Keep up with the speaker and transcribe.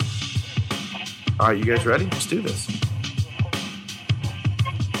All right, you guys ready? Let's do this.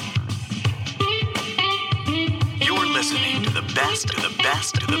 You're listening to the best,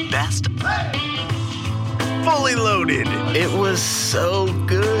 Fully Loaded. It was so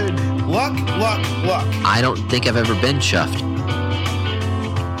good. Luck. I don't think I've ever been chuffed.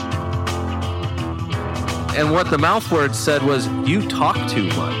 And what the mouth word said was, you talk too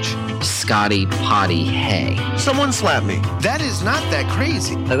much. Scotty Potty Hay. Someone slap me. That is not that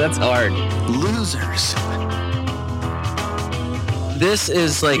crazy. That's hard. Losers. This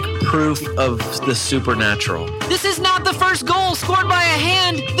is like proof of the supernatural. This is not the first goal scored by a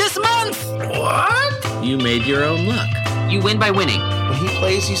hand this month. What? You made your own luck. You win by winning. When he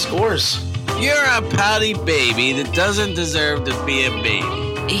plays, he scores. You're a pouty baby that doesn't deserve to be a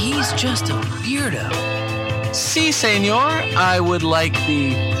baby. He's just a weirdo. Si, senor, I would like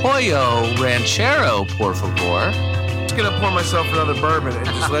the Pollo Ranchero, por favor. I'm just going to pour myself another bourbon and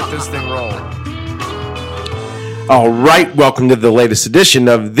just let this thing roll. All right, welcome to the latest edition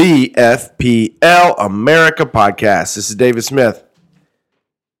of the FPL America podcast. This is David Smith.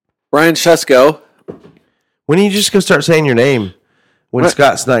 Brian Shesko. When do you just go start saying your name when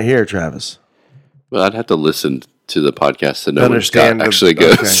Scott's not here, Travis? Well, I'd have to listen to the podcast to know where Understand Scott actually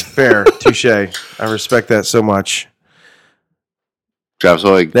goes. Okay, fair, touche. I respect that so much. Travis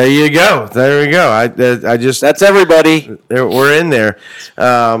Hoig. There you go. There we go. I just That's everybody. we're in there.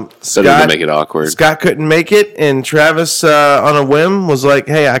 Better to make it awkward. Scott couldn't make it, and Travis on a whim was like,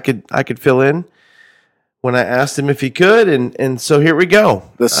 "Hey, I could fill in." When I asked him if he could, and so here we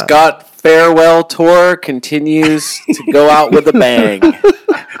go. The Scott farewell tour continues to go out with a bang.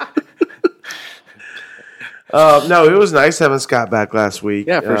 No, it was nice having Scott back last week.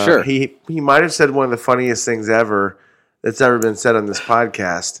 Yeah, for sure. He might have said one of the funniest things ever that's ever been said on this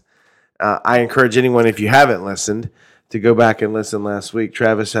podcast. I encourage anyone, if you haven't listened, to go back and listen last week.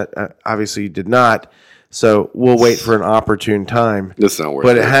 Travis obviously did not, so we'll wait for an opportune time. That's not worth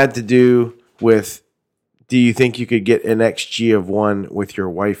But it. it had to do with, do you think you could get an XG of 1 with your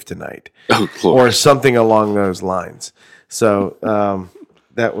wife tonight? Oh, Lord. Or something along those lines. So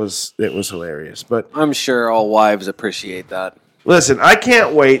it was hilarious. But I'm sure all wives appreciate that. listen, I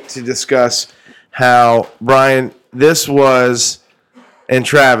can't wait to discuss how, Brian, this was, and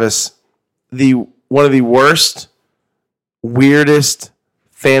Travis, one of the worst, weirdest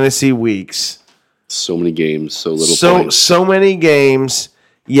fantasy weeks. So many games, so little points. So many games,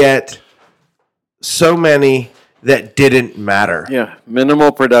 yet so many that didn't matter. Yeah,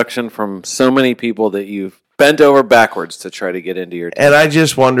 minimal production from so many people that you've bent over backwards to try to get into your team. And I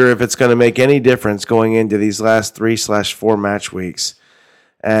just wonder if it's going to make any difference going into these last 3/4 match weeks,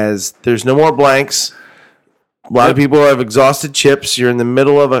 as there's no more blanks. A lot of people have exhausted chips. You're in the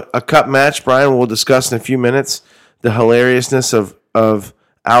middle of a cup match. Brian, we'll discuss in a few minutes the hilariousness of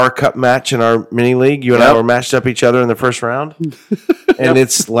our cup match in our mini league. You and I were matched up each other in the first round, and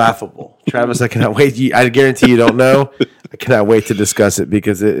it's laughable. Travis, I cannot wait. I guarantee you don't know. I cannot wait to discuss it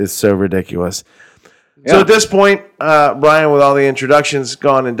because it is so ridiculous. Yeah. So at this point, Brian, with all the introductions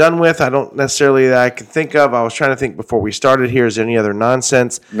gone and done with, I don't necessarily that I can think of. I was trying to think before we started here, is there any other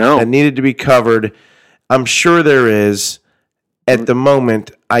nonsense that needed to be covered? I'm sure there is. At the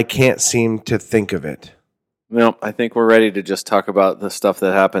moment, I can't seem to think of it. No, I think we're ready to just talk about the stuff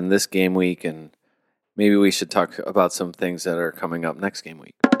that happened this game week, and maybe we should talk about some things that are coming up next game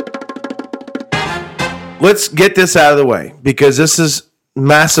week. Let's get this out of the way because this is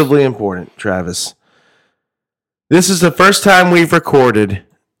massively important, Travis. This is the first time we've recorded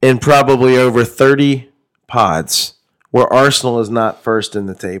in probably over 30 pods where Arsenal is not first in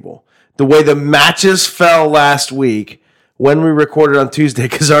the table. The way the matches fell last week when we recorded on Tuesday,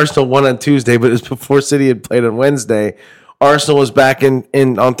 because Arsenal won on Tuesday, but it was before City had played on Wednesday, Arsenal was back in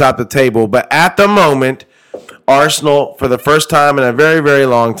on top of the table. But at the moment, Arsenal, for the first time in a very, very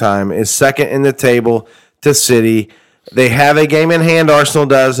long time, is second in the table to City. They have a game in hand, Arsenal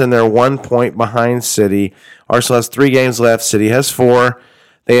does, and they're 1 point behind City. Arsenal has 3 games left. City has 4.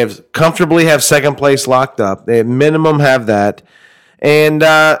 They have comfortably have second place locked up. They at minimum have that. And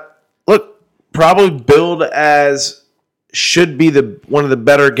look, probably billed as should be one of the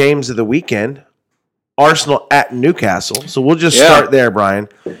better games of the weekend. Arsenal at Newcastle. So we'll just start there, Brian.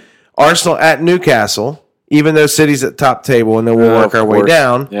 Arsenal at Newcastle, even though City's at top table, and then we'll work our way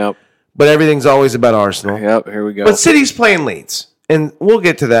down. Yep. But everything's always about Arsenal. Yep, here we go. But City's playing Leeds, and we'll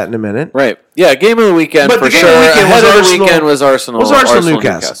get to that in a minute. Right. Yeah, game of the weekend But for the game sure. of the weekend Ahead was of the Arsenal- weekend was Arsenal.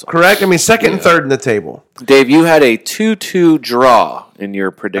 Newcastle, correct? I mean, second and third in the table. Dave, you had a 2-2 draw in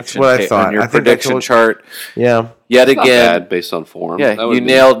your prediction. That's what I thought. On your I think I prediction told- chart. Yeah. Yet Not again, bad based on form. yeah, That would you be-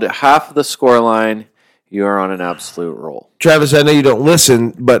 nailed half of the scoreline. You are on an absolute roll. Travis, I know you don't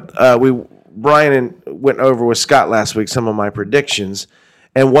listen, but Brian went over with Scott last week some of my predictions.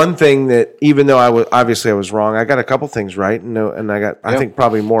 And one thing that, even though I was wrong, I got a couple things right, and I think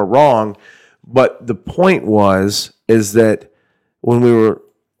probably more wrong. But the point is that when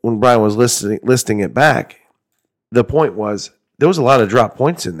Brian was listing it back, the point was there was a lot of drop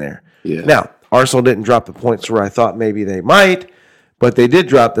points in there. Yeah. Now, Arsenal didn't drop the points where I thought maybe they might, but they did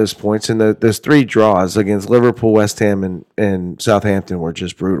drop those points, and those 3 draws against Liverpool, West Ham, and Southampton were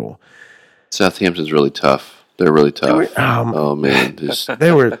just brutal. Southampton's really tough. They're really tough. Oh man,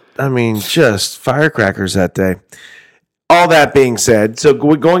 they were. I mean, just firecrackers that day. All that being said, so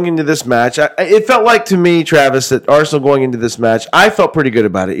going into this match, it felt like to me, Travis, that Arsenal going into this match, I felt pretty good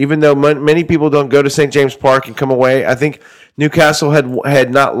about it. Even though many people don't go to St. James Park and come away, I think Newcastle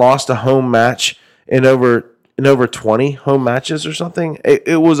had not lost a home match in over 20 home matches or something.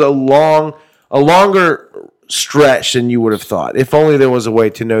 It was a longer stretch than you would have thought. If only there was a way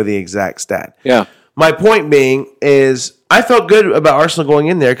to know the exact stat. Yeah. My point being is I felt good about Arsenal going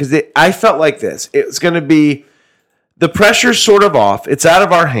in there because I felt like this. It's going to be the pressure's sort of off. It's out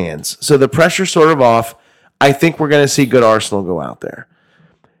of our hands. So the pressure's sort of off. I think we're going to see good Arsenal go out there.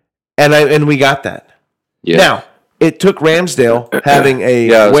 And we got that. Yeah. Now, it took Ramsdale having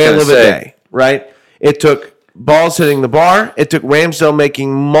a whale of a day, right? It took balls hitting the bar. It took Ramsdale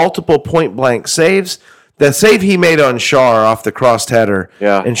making multiple point-blank saves. The save he made on Schär off the crossed header,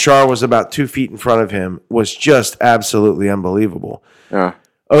 and Schär was about 2 feet in front of him, was just absolutely unbelievable. Yeah.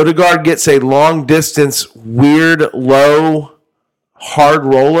 Odegaard gets a long-distance, weird, low, hard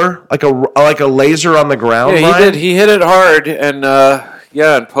roller, like a laser on the ground. Yeah, he did. He hit it hard, and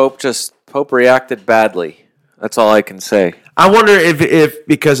and Pope reacted badly. That's all I can say. I wonder if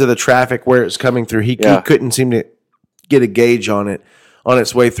because of the traffic where it's coming through, he couldn't seem to get a gauge on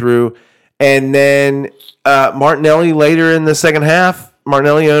its way through. And then Martinelli later in the second half,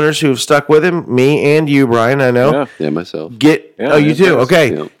 Martinelli owners who have stuck with him, me and you, Brian, I know. Yeah, myself. You too?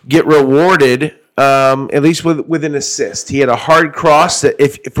 Okay. Yeah. Get rewarded, at least with an assist. He had a hard cross that,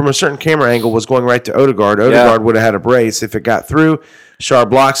 if from a certain camera angle, was going right to Odegaard. Odegaard would have had a brace if it got through. Schär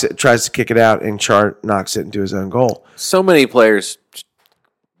blocks it, tries to kick it out, and Schär knocks it into his own goal. So many players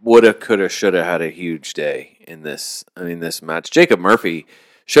woulda, coulda, shoulda had a huge day in this. I mean, this match. Jacob Murphy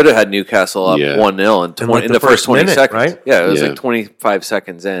should have had Newcastle up 1-0 in the first 20 minute, seconds. Right? Yeah, it was like 25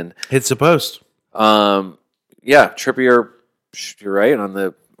 seconds in. Hits the post. Trippier, you're right, on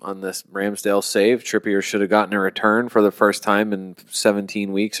this Ramsdale save. Trippier should have gotten a return for the first time in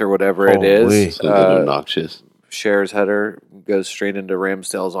 17 weeks or whatever it is. Something obnoxious. Schär's header goes straight into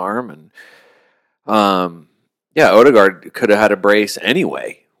Ramsdale's arm. And Odegaard could have had a brace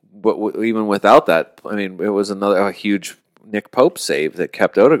anyway. But even without that, I mean, it was a huge Nick Pope save that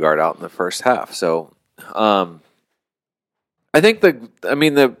kept Odegaard out in the first half. So, I think you're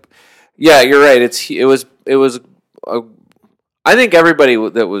right. I think everybody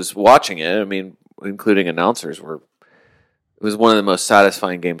that was watching it, I mean, including announcers, it was one of the most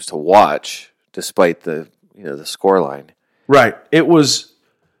satisfying games to watch, despite the scoreline. Right. It was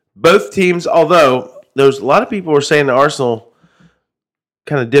both teams, although there's a lot of people were saying that Arsenal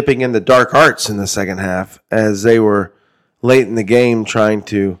kind of dipping in the dark arts in the second half as they were late in the game trying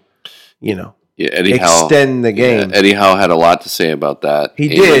to, extend the game. Yeah, Eddie Howe had a lot to say about that. He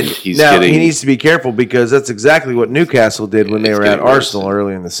did. He needs to be careful because that's exactly what Newcastle did when they were at Arsenal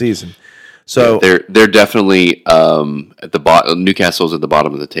early in the season. So they're definitely at the bottom. Newcastle's at the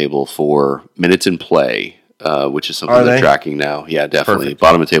bottom of the table for minutes in play, which is something they're tracking now. Yeah, definitely. Perfect.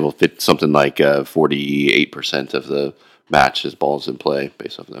 Bottom of the table, something like 48% of the match is balls in play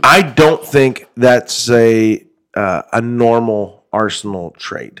based off of them. I don't think that's a normal Arsenal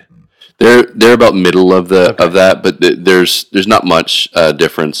trade. They're about middle of that, but there's not much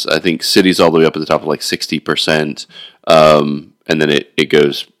difference. I think City's all the way up at the top of like 60%, and then it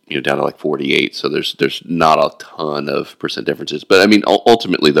goes down to like 48. So there's not a ton of percent differences. But I mean,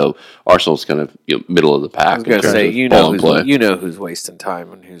 ultimately though, Arsenal's kind of middle of the pack. I was going to say you know who's wasting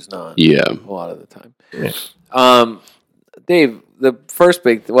time and who's not. Yeah, a lot of the time. Yeah. Dave, the first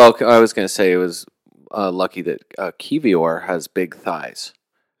big. Well, I was going to say it was lucky that Kivior has big thighs.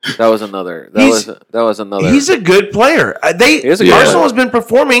 That was another. That was another. He's a good player. Arsenal has been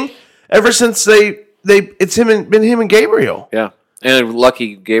performing ever since it's been him and Gabriel. Yeah, and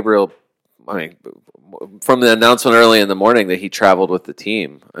lucky Gabriel. I mean, from the announcement early in the morning that he traveled with the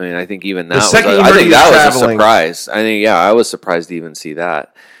team. I mean, I think even that was a surprise. I was surprised to even see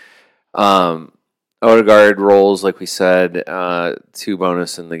that. Odegaard rolls, like we said, 2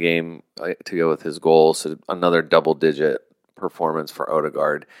 bonus in the game to go with his goal. So another double-digit performance for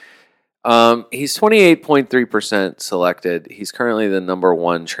Odegaard. He's 28.3% selected. He's currently the number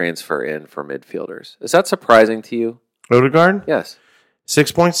one transfer in for midfielders. Is that surprising to you? Odegaard? Yes.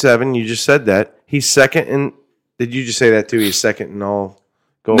 6.7. You just said that. He's second in. Did you just say that too? He's second in all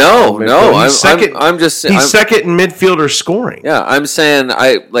goals. No. He's second. I'm just. He's second in midfielder scoring. Yeah, I'm saying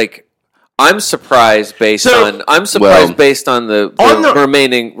I'm surprised based on the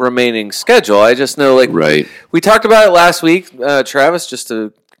remaining schedule. I just know Right. we talked about it last week, Travis. Just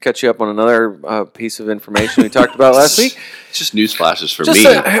to catch you up on another piece of information we talked about last week. It's just news flashes for Just me.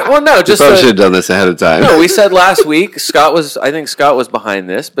 probably should have done this ahead of time. No, we said last week. I think Scott was behind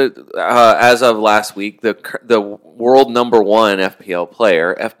this, but as of last week, the world number one FPL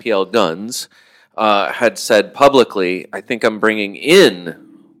player, FPL Guns, had said publicly, "I think I'm bringing in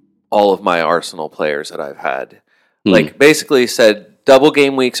all of my Arsenal players that I've had." Basically said double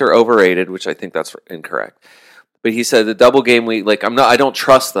game weeks are overrated, which I think that's incorrect. But he said the double game week, I don't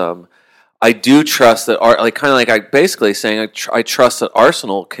trust them. I do trust that, I trust that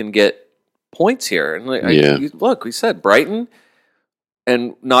Arsenal can get points here. And look, we said Brighton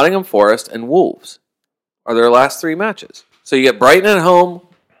and Nottingham Forest and Wolves are their last three matches. So you get Brighton at home,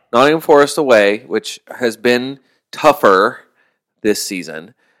 Nottingham Forest away, which has been tougher this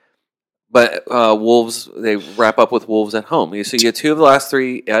season. But Wolves, they wrap up with Wolves at home. So you get two of the last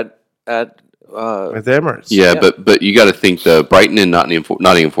three at With Emirates. Yeah, but you got to think the Brighton and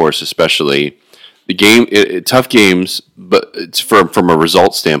Nottingham Forest, especially the game, tough games, but it's from a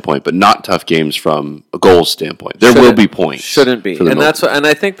result standpoint, but not tough games from a goal standpoint. There will be points. Shouldn't be, and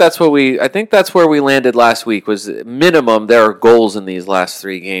I think that's where we landed last week. Was minimum there are goals in these last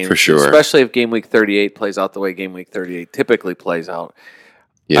three games for sure, especially if game week 38 plays out the way game week 38 typically plays out.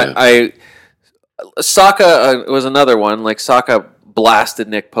 Yeah, Saka was another one. Saka blasted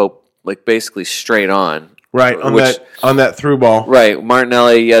Nick Pope basically straight on. Right, on that through ball. Right,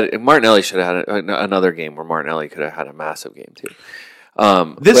 Martinelli should have had another game where Martinelli could have had a massive game too.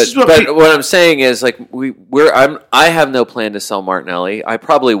 What I'm saying is I have no plan to sell Martinelli. I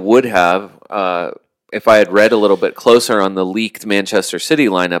probably would have if I had read a little bit closer on the leaked Manchester City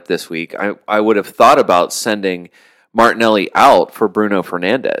lineup this week. I would have thought about sending Martinelli out for Bruno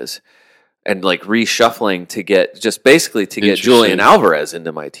Fernandes and reshuffling to get Julian Alvarez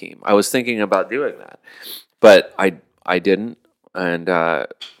into my team. I was thinking about doing that, but I didn't, and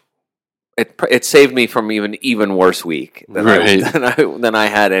it saved me from even worse week than I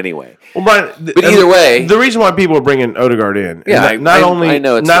had anyway. Well, but either way, the reason why people are bringing Odegaard in, I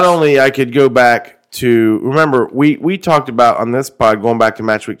know it's only I could go back to remember we talked about on this pod going back to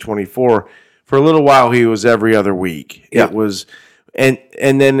match week 24 for a little while. He was every other week. Yeah. It was. And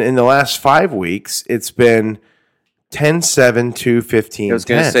then in the last 5 weeks, it's been 10-7, 2-15. I was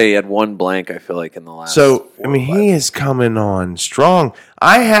going to say he had one blank, I feel like, in the last. So, he is coming on strong.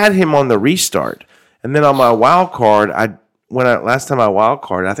 I had him on the restart. And then on my wild card, last time I wild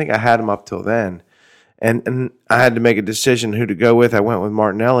card, I think I had him up till then. And I had to make a decision who to go with. I went with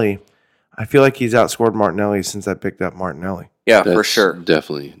Martinelli. I feel like he's outscored Martinelli since I picked up Martinelli. Yeah, for sure.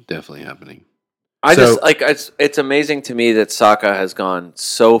 Definitely happening. It's amazing to me that Saka has gone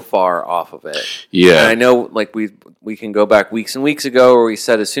so far off of it. Yeah, and I know we can go back weeks and weeks ago where we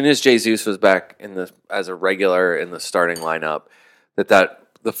said as soon as Jesus was back as a regular in the starting lineup that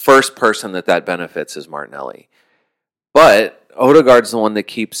the first person that benefits is Martinelli, but Odegaard's the one that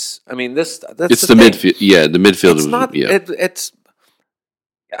keeps. It's the midfield. Yeah, the midfield. It's not. Yeah. It's.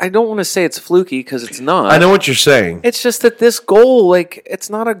 I don't want to say it's fluky because it's not. I know what you're saying. It's just that this goal,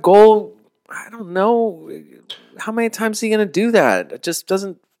 it's not a goal. I don't know how many times is he going to do that. It just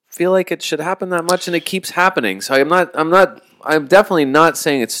doesn't feel like it should happen that much, and it keeps happening. So I'm definitely not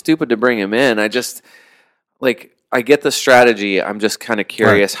saying it's stupid to bring him in. I just I get the strategy. I'm just kind of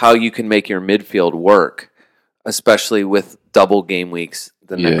curious how you can make your midfield work, especially with double game weeks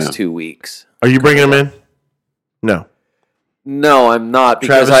the next 2 weeks. Are you bringing him in? No, I'm not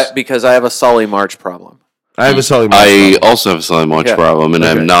because I have a Solly March problem. I have a Solly March problem. Also have a Solly March problem, and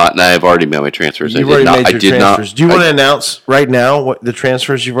I'm not. And I have already made my transfers. You've already made your transfers. Do you want to announce right now what the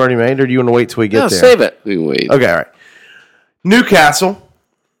transfers you've already made, or do you want to wait till we get there? Save it. We can wait. Okay, all right. Newcastle.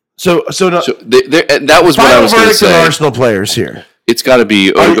 So that was what I was going to say. Arsenal players here. It's got to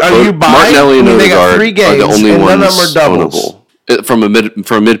be. Are you buying? Martinelli and they got Odegaard 3 games, are the only and ones none of them are doubles. ownable. From a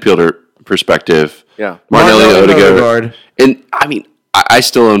midfielder perspective. Yeah, Martinelli and Odegaard. And I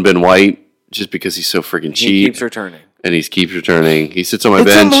still own Ben White. Just because he's so freaking cheap. He keeps returning. And he keeps returning. He sits on my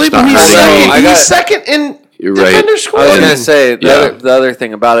bench. He's second in defender scoring. I was going to say, the other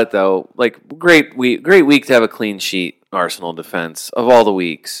thing about it, though, great week to have a clean sheet Arsenal defense of all the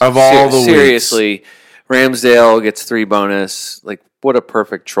weeks. Seriously, Ramsdale gets 3 bonus. what a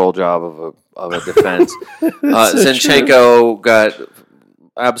perfect troll job of a defense. Zinchenko got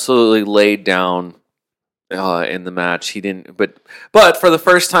absolutely laid down in the match. He didn't, but for the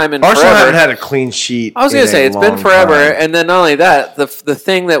first time in Arsenal forever, haven't had a clean sheet. I was going to say it's been forever, and then not only that, the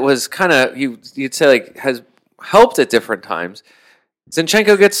thing that was kind of you'd say like has helped at different times.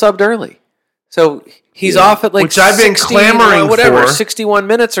 Zinchenko gets subbed early, so he's off at like which I've been clamoring for 61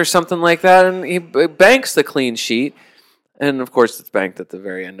 minutes or something like that, and he banks the clean sheet. And of course, it's banked at the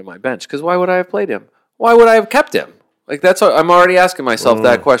very end of my bench because why would I have played him? Why would I have kept him? Like that's what I'm already asking myself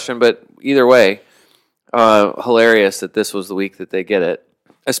that question. But either way. Hilarious that this was the week that they get it,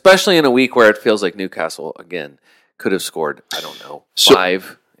 especially in a week where it feels like Newcastle again could have scored. I don't know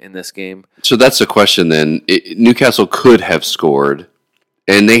 5 in this game. So that's the question. Then Newcastle could have scored,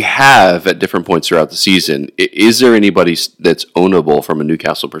 and they have at different points throughout the season. Is there anybody that's ownable from a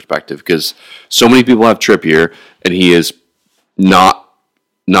Newcastle perspective? Because so many people have Trippier, and he is not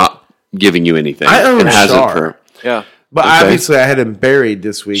giving you anything. I own hasn't Shar. Yeah, but obviously I had him buried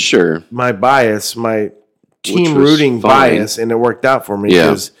this week. Sure, my bias, my team was rooting fine. bias, and it worked out for me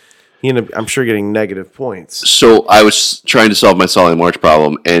because he ended up, I'm sure, getting negative points. So I was trying to solve my Solly March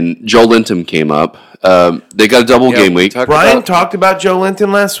problem, and Joe Linton came up. They got a double game week. Brian talked about Joe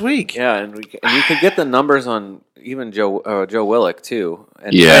Linton last week. Yeah, and you could get the numbers on even Joe Willock too.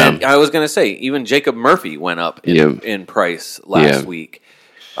 And, Yeah. and I was going to say even Jacob Murphy went up in price last week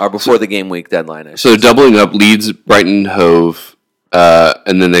or before the game week deadline. So they're doubling up Leeds, Brighton, Hove,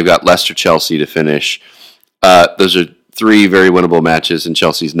 and then they've got Leicester, Chelsea to finish. Those are 3 very winnable matches, and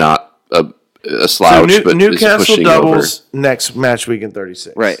Chelsea's not a slouch. But Newcastle is doubles next match week in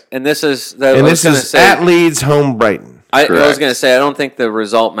 36. Right, and this is at Leeds, home Brighton. I was going to say I don't think the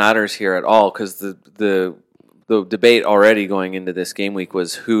result matters here at all because the debate already going into this game week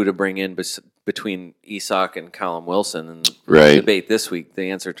was who to bring in between Isak and Callum Wilson, and the debate this week the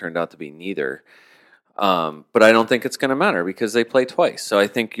answer turned out to be neither. But I don't think it's going to matter because they play twice. So I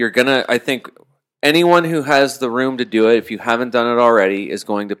think anyone who has the room to do it, if you haven't done it already, is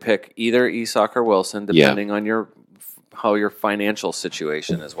going to pick either Isak or Wilson, depending on how your financial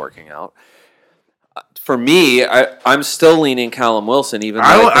situation is working out. For me, I'm still leaning Callum Wilson. Even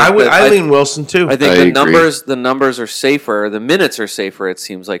I lean Wilson too. I think the numbers are safer. The minutes are safer. It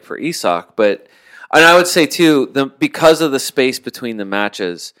seems like for Isak, and I would say too, because of the space between the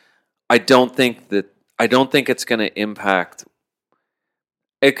matches, I don't think it's going to impact.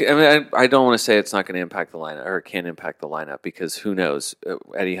 I don't want to say it's not going to impact the lineup or it can impact the lineup because who knows?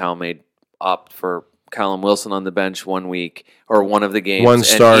 Eddie Howe may opt for Callum Wilson on the bench one week or one of the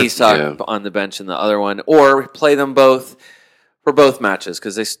games, and Isak on the bench in the other one, or play them both for both matches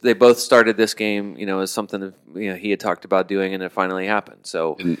because they both started this game. As something that, he had talked about doing, and it finally happened.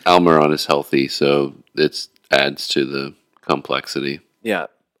 So and Almiron is healthy, so it adds to the complexity. Yeah.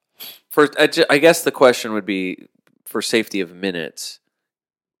 First, I guess the question would be for safety of minutes.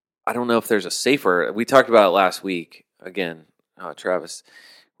 I don't know if there's a safer. We talked about it last week. Again, Travis,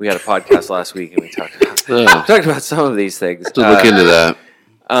 we had a podcast last week and we talked about some of these things. To look into that.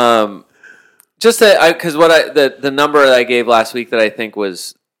 Just that, because the number that I gave last week that I think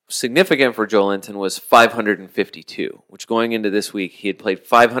was significant for Joe Linton was 552, which going into this week he had played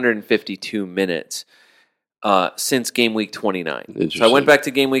 552 minutes since game week 29. So I went back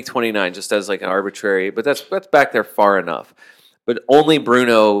to game week 29 just as like an arbitrary, but that's back there far enough. But only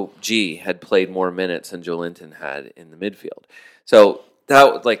Bruno G had played more minutes than Joe Linton had in the midfield. So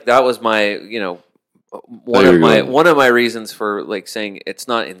that was my one of my reasons for like saying it's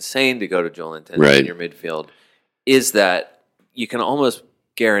not insane to go to Joe Linton in your midfield is that you can almost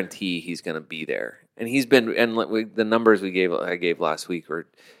guarantee he's going to be there, and he's been. And the numbers I gave last week were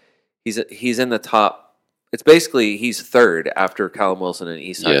he's in the top. It's basically he's third after Callum Wilson and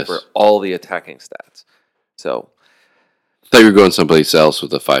Isak for all the attacking stats. So. I thought you were going someplace else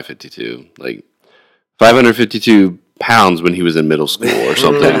with a 552, like 552 pounds when he was in middle school or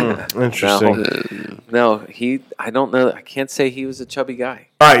something. Interesting. No, I don't know. I can't say he was a chubby guy.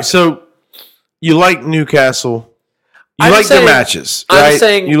 All right, so you like Newcastle. You like their matches,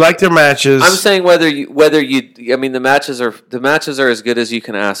 right? You like their matches. I'm saying whether you. I mean, the matches are as good as you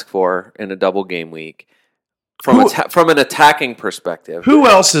can ask for in a double game week. From an attacking perspective. Who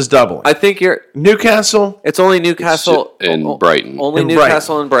else is doubling? I think you're Newcastle. It's only Newcastle and Brighton. Only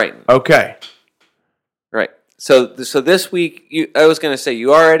Newcastle and Brighton. Okay. Right. So this week, I was going to say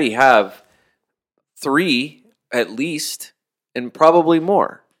you already have 3 at least, and probably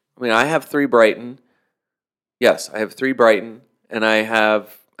more. I mean, I have 3 Brighton. Yes, I have 3 Brighton, and I had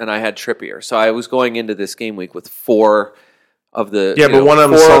Trippier. So I was going into this game week with 4 of the but one of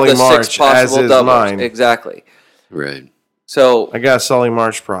them is Solly March, 6 possible as is doubles. mine. Exactly. Right. So I got a Solly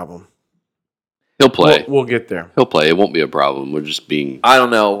March problem. He'll play. We'll get there. He'll play. It won't be a problem. We're just being. I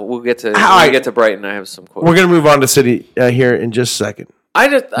don't know. We'll get to when I- we get to Brighton. I have some quotes. We're going to move on to City here in just a second. I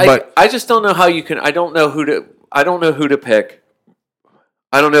just don't know how you can. I don't know who to pick.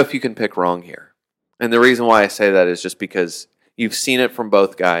 I don't know if you can pick wrong here. And the reason why I say that is just because you've seen it from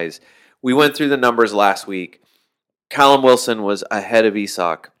both guys. We went through the numbers last week. Callum Wilson was ahead of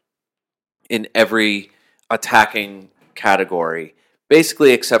Isak in every attacking category,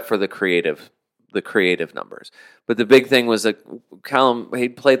 basically except for the creative numbers. But the big thing was that Callum, he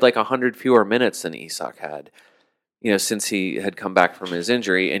played like 100 fewer minutes than Isak had, since he had come back from his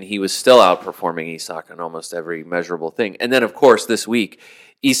injury, and he was still outperforming Isak on almost every measurable thing. And then, of course, this week,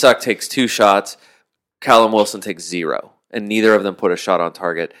 Isak takes 2 shots, Callum Wilson takes 0, and neither of them put a shot on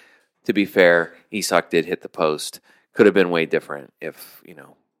target. To be fair, Isak did hit the post. Could have been way different if,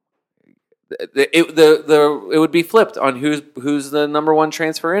 it would be flipped on who's the number one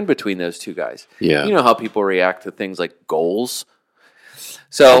transfer in between those two guys. Yeah. You know how people react to things like goals.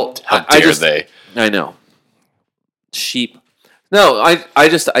 So How dare they? I know. Sheep. No, I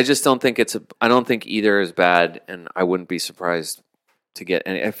just don't think I don't think either is bad, and I wouldn't be surprised to get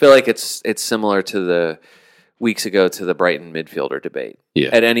any. I feel like it's similar to the weeks ago to the Brighton midfielder debate. Yeah.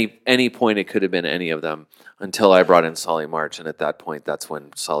 At any point, it could have been any of them until I brought in Solly March, and at that point, that's when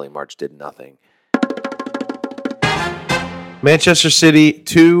Solly March did nothing. Manchester City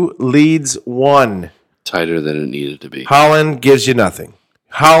 2, Leeds 1. Tighter than it needed to be. Holland gives you nothing.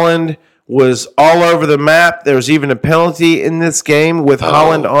 Holland was all over the map. There was even a penalty in this game with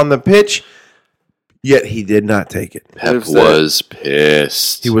Holland on the pitch, yet he did not take it. Pep was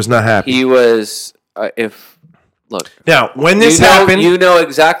pissed. He was not happy. He was look. Now, when this happened, you know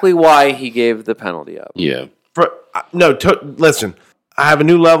exactly why he gave the penalty up. Yeah. Listen, I have a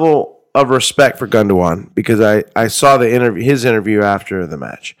new level of respect for Gundogan because I saw his interview after the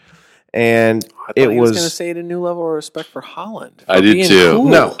match, and I was going to say a new level of respect for Holland. I did too. Cool.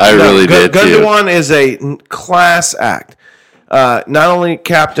 No, I really did too. Gundogan is a class act. Not only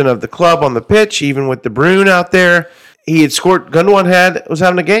captain of the club on the pitch, even with De Bruyne out there, he had scored. Gundogan was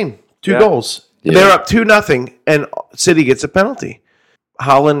having a game, 2 goals. Yeah. They're up 2-0, and City gets a penalty.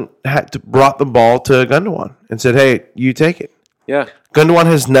 Holland brought the ball to Gundogan and said, "Hey, you take it." Yeah. Gundogan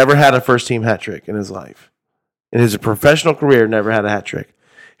has never had a first-team hat trick in his life. In his professional career, never had a hat trick.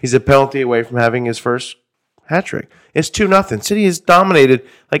 He's a penalty away from having his first hat trick. It's 2-0. City has dominated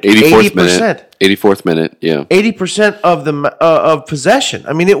like 80%. 84th minute, yeah. 80% of of possession.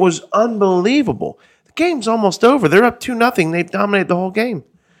 I mean, it was unbelievable. The game's almost over. They're up 2-0. They've dominated the whole game.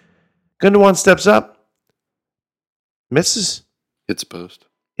 Gundogan steps up, misses, Hits a post.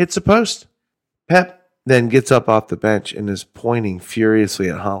 hits a post. Pep then gets up off the bench and is pointing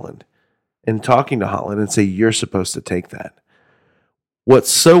furiously at Holland and talking to Holland and say, "You're supposed to take that." What's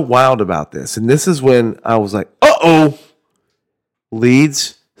so wild about this, and this is when I was like, uh-oh,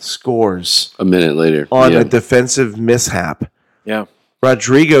 Leeds scores A minute later. on a defensive mishap. Yeah.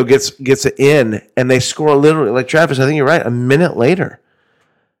 Rodrigo gets it in, and they score literally, like Travis, I think you're right, a minute later.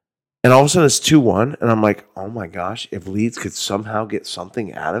 And all of a sudden it's 2-1, and I'm like, oh my gosh, if Leeds could somehow get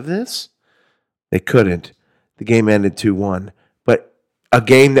something out of this, they couldn't. The game ended 2-1. But a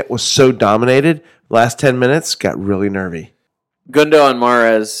game that was so dominated, last 10 minutes, got really nervy. Gundo and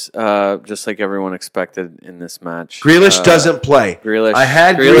Mahrez, just like everyone expected in this match. Grealish doesn't play. I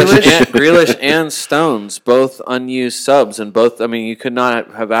had Grealish and Stones, both unused subs, and both. I mean, you could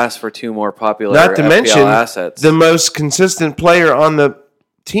not have asked for 2 more popular Not to FPL mention assets. the most consistent player on the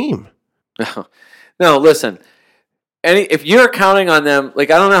team. No, listen. If you're counting on them,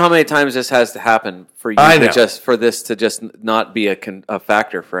 like I don't know how many times this has to happen for you for this to just not be a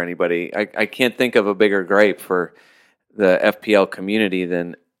factor for anybody. I can't think of a bigger gripe for the FPL community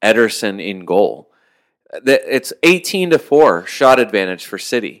than Ederson in goal. It's 18-4 shot advantage for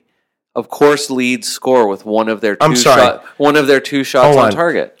City. Of course, Leeds score with one of their 2 shots on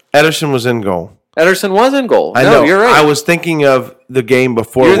target. Ederson was in goal. Ederson was in goal. I know. You're right. I was thinking of the game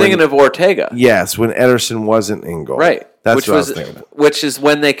before. You're thinking of Ortega. Yes, when Ederson wasn't in goal. Right. That's what I was thinking of. Which is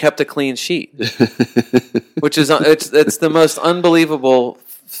when they kept a clean sheet. Which is it's the most unbelievable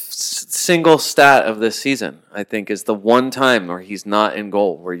single stat of this season. I think is the one time where he's not in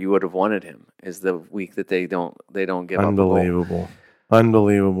goal where you would have wanted him is the week that they don't give up a goal.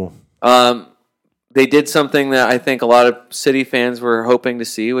 Unbelievable. They did something that I think a lot of City fans were hoping to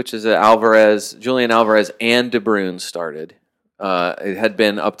see, which is that Julian Alvarez and De Bruyne started. It had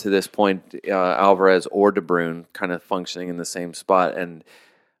been up to this point Alvarez or De Bruyne kind of functioning in the same spot, and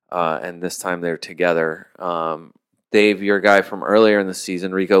this time they're together. Dave, your guy from earlier in the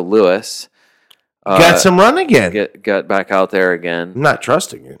season, Rico Lewis, Got some run again. Got back out there again. I'm not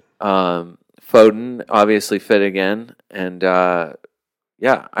trusting it. Foden obviously fit again, and I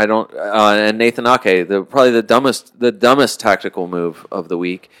don't. And Nathan Ake, probably the dumbest tactical move of the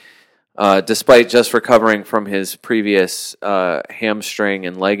week, despite just recovering from his previous hamstring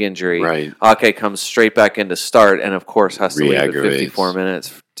and leg injury. Right. Ake comes straight back in to start, and of course has to leave at Re-aggravates. 54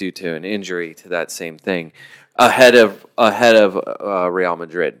 minutes due to an injury to that same thing, ahead of Real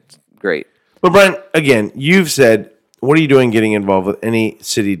Madrid. Great. But Brian, again, you've said, what are you doing getting involved with any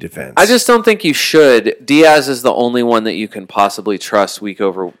City defense? I just don't think you should. Diaz is the only one that you can possibly trust week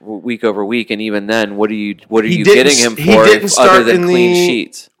over week, and even then, what are you getting him for other than clean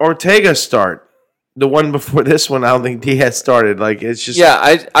sheets? Ortega start. The one before this one, I don't think Diaz started. Like, it's just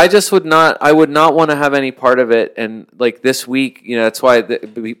I just would not. I would not want to have any part of it. And like this week, that's why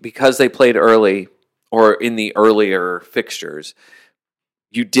because they played early or in the earlier fixtures,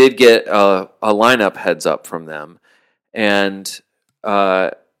 you did get a lineup heads up from them. And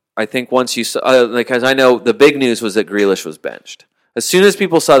I think once you saw, because I know the big news was that Grealish was benched. As soon as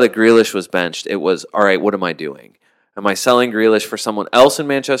people saw that Grealish was benched, it was, all right, what am I doing? Am I selling Grealish for someone else in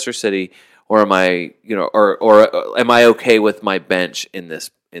Manchester City, or am I, or am I okay with my bench in this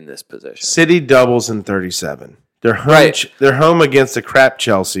position? City doubles in 37. They're home. Right. They're home against a crap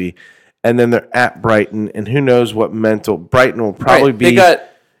Chelsea, and then they're at Brighton. And who knows what mental Brighton will probably be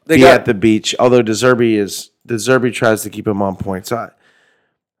at the beach. Although De Zerbi tries to keep him on point. So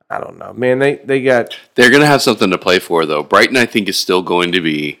I don't know, man. They're going to have something to play for, though. Brighton, I think, is still going to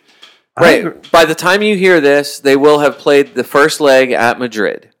be right. By the time you hear this, they will have played the first leg at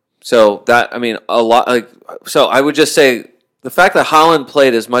Madrid. So that, a lot. So I would just say the fact that Haaland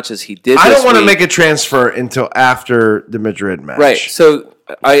played as much as he did. I don't want to make a transfer until after the Madrid match. Right. So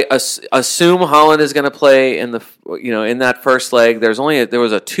I assume Haaland is going to play in in that first leg. There was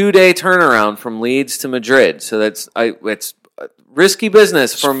a 2-day turnaround from Leeds to Madrid, so it's risky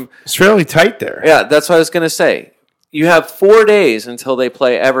business. It's fairly tight there. Yeah, that's what I was going to say. You have 4 days until they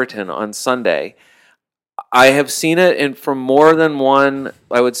play Everton on Sunday. I have seen it from more than one,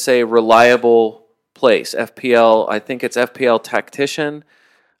 I would say, reliable place. FPL, I think it's FPL Tactician.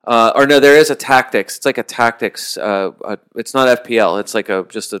 Or no, there is a tactics. It's like a tactics. It's not FPL. It's like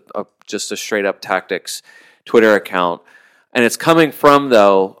just a straight up tactics Twitter account, and it's coming from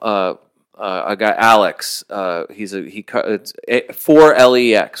a guy Alex. It's for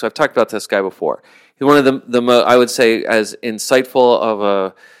LEX. So I've talked about this guy before. He's one of the I would say as insightful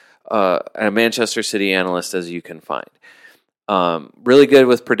of a Manchester City analyst as you can find. Really good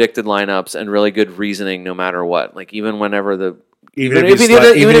with predicted lineups and really good reasoning, no matter what. Like even whenever Even if he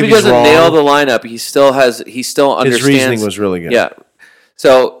doesn't nail the lineup, he still understands. His reasoning was really good. Yeah.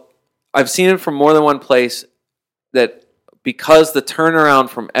 So I've seen it from more than one place that because the turnaround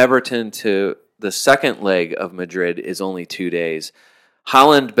from Everton to the second leg of Madrid is only 2 days,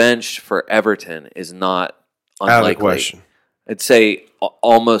 Haaland benched for Everton is not unlikely. Out of the question. I'd say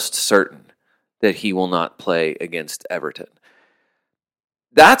almost certain that he will not play against Everton.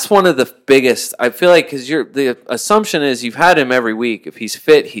 That's one of the biggest. I feel like because the assumption is you've had him every week. If he's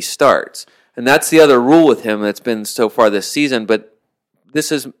fit, he starts, and that's the other rule with him that's been so far this season. But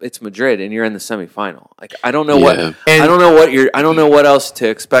it's Madrid, and you're in the semifinal. Like I don't know I don't know what else to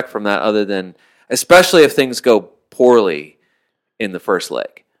expect from that other than, especially if things go poorly in the first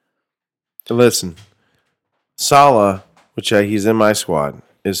leg. Listen, Salah, which he's in my squad,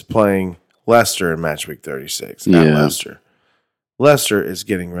 is playing Leicester in match week 36. Not Leicester. Leicester is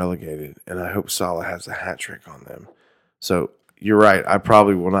getting relegated, and I hope Salah has a hat trick on them. So you're right. I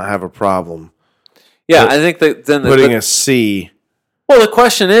probably will not have a problem. Yeah, I think that then putting a C. Well, the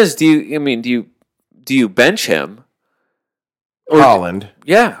question is, do you bench him? Haaland.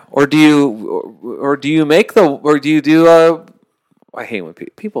 Yeah, or do you make I hate when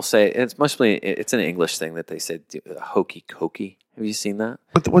people say it's an English thing that they say hokey cokey. Have you seen that?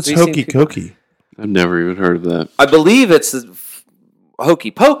 What's hokey cokey? I've never even heard of that. I believe it's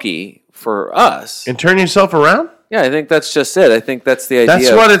hokey pokey for us. And turn yourself around? Yeah, I think that's just it. I think that's the idea.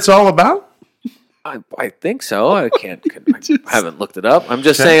 That's what it's all about? I think so. I haven't looked it up. I'm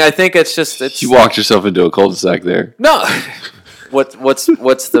just saying. I think it's. You walked yourself into a cul-de-sac there. No, what's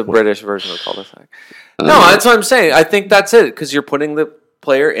the British version of cul-de-sac? No, that's what I'm saying. I think that's it because you're putting the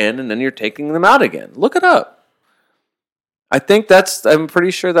player in and then you're taking them out again. Look it up. I'm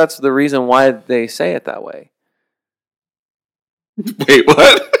pretty sure that's the reason why they say it that way. Wait,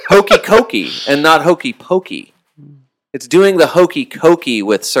 what? Hokey cokey and not hokey pokey. It's doing the hokey cokey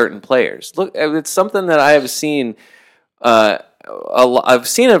with certain players. Look, it's something that I have seen. I've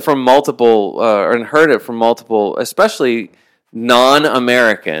seen it from multiple, and heard it from multiple, especially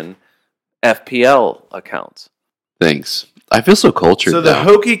non-American FPL accounts. Thanks. I feel so cultured. So the now.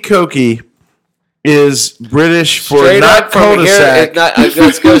 Hokey Cokey is British for Straight not up from here, cul-de-sac.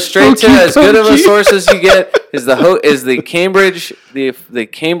 let's go straight to Hokey as good of a Cokey. source as you get is the Cambridge the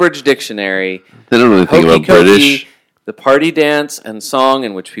Cambridge Dictionary. They don't know anything Hokey about Cokey, British. the party dance and song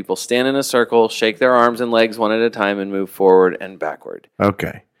in which people stand in a circle, shake their arms and legs one at a time, and move forward and backward.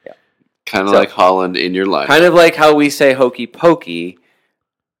 Okay. Kind of So- like Holland in your life. Kind of like how we say hokey pokey,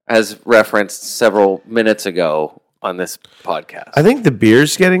 as referenced several minutes ago on this podcast. I think the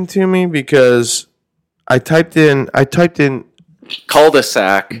beer's getting to me because I typed in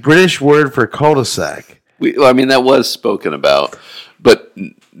Cul-de-sac. British word for cul-de-sac. I mean, that was spoken about, but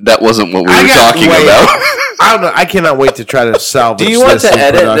that wasn't what we I were got talking way- about. I don't know. I cannot wait to try to salvage Do you want this to in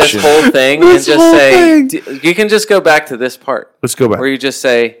edit production. this whole thing This and just whole say, thing. you can just go back to this part Let's go back. where you just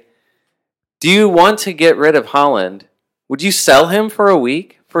say, do you want to get rid of Holland? Would you sell him for a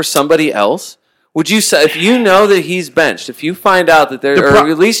week for somebody else? Would you sell, if you know that he's benched, if you find out that there, or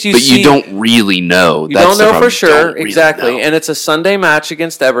at least you But see, you don't really know. you That's don't the know problem. for sure, Don't really exactly, know. and it's a Sunday match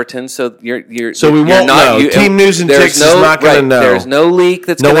against Everton, so you're So we you're won't not, know. Team News and there's Ticks is not gonna know. There's no leak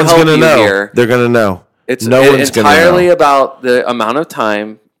that's No going to one's help going to you know. here. They're going to know. It's no one's going to know. entirely about the amount of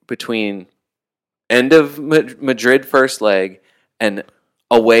time between end of Madrid first leg and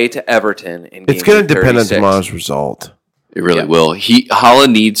away to Everton in It's game going to depend on 36. tomorrow's result. It really Yeah. will.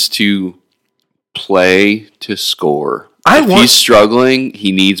 Holland needs to play to score. I If want- he's struggling,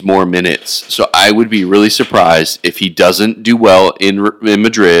 he needs more minutes. So I would be really surprised if he doesn't do well in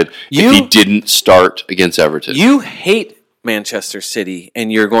Madrid if he didn't start against Everton. You hate Manchester City,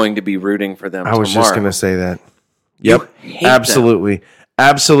 and you're going to be rooting for them I was tomorrow. just going to say that. Yep. hate them. Absolutely.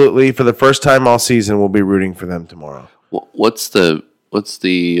 Absolutely. For the first time all season, we'll be rooting for them tomorrow. What's the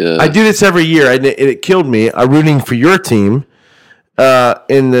I do this every year, and it killed me. I'm rooting for your team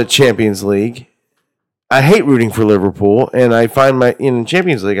in the Champions League. I hate rooting for Liverpool, and I find in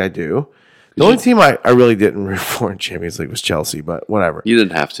Champions League I do. The only team I really didn't root for in Champions League was Chelsea, but whatever. You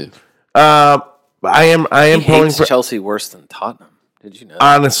didn't have to. I am He pulling hates for. Chelsea worse than Tottenham. Did you know?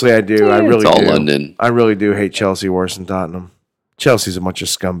 Honestly, I do. I really it's all do. London. I really do hate Chelsea worse than Tottenham. Chelsea's a bunch of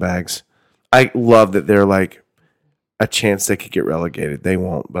scumbags. I love that they're like a chance they could get relegated. They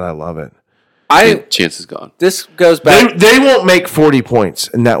won't, but I love it. Chance is gone. This goes back. They won't make 40 points,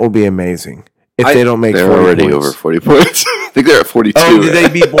 and that will be amazing if they don't make They're 40 already points. over 40 points. I think they're at 42. Oh, did they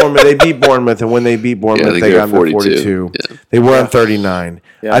beat Bournemouth? They beat Bournemouth, and when they beat Yeah, I Bournemouth, think they they're got at them to 42. 42. Yeah. They were on 39.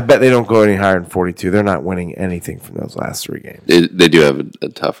 Yeah. I bet they don't go any higher than 42. They're not winning anything from those last 3 games. They do have a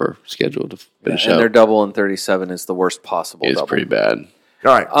tougher schedule to finish and out. their double in 37 is the worst possible It's double. pretty bad.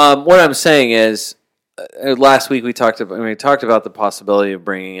 All right. What I'm saying is, last week we talked about the possibility of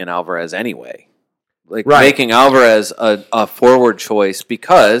bringing in Alvarez anyway, like Right. making Alvarez a forward choice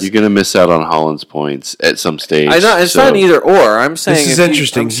because You're going to miss out on Holland's points at some stage. I know it's so- not either or. I'm saying This is if you-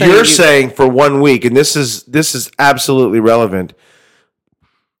 interesting. I'm saying You're you- saying for 1 week, and this is absolutely relevant,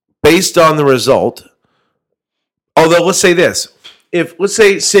 based on the result. Although let's say this: let's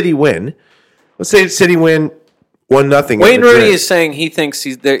say City win 1-0. Wayne Rooney is saying he thinks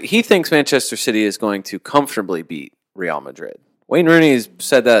he thinks Manchester City is going to comfortably beat Real Madrid. Wayne Rooney has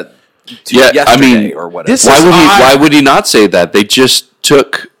said that yesterday or whatever. this- Why would he not say that? They just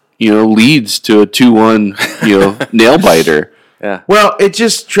took Leeds to a 2-1 nail biter. Yeah. Well, it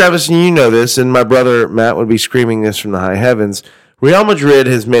just, Travis, and you know this, and my brother Matt would be screaming this from the high heavens. Real Madrid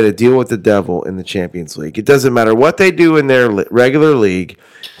has made a deal with the devil in the Champions League. It doesn't matter what they do in their regular league.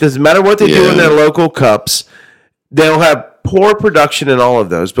 It doesn't matter what they do in Yeah. their local cups. They'll have poor production in all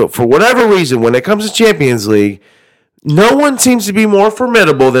of those. But for whatever reason, when it comes to Champions League, no one seems to be more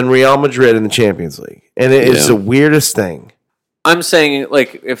formidable than Real Madrid in the Champions League. And it is Yeah. the weirdest thing. I'm saying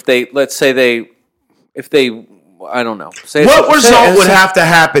like if they I don't know. What result would have to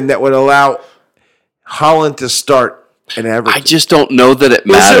happen that would allow Holland to start in Everton? I just don't know that it Is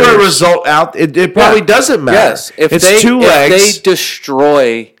matters. there a result out? It probably doesn't matter. Yes, It's 2 legs.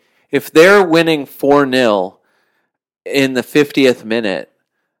 if they're winning 4-0 in the 50th minute,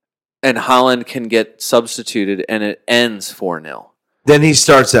 and Holland can get substituted, and it ends 4-0. Then he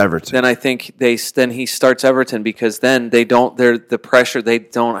starts Everton. Then I think he starts Everton because then they don't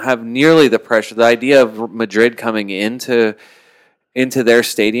have nearly the pressure. The idea of Madrid coming into their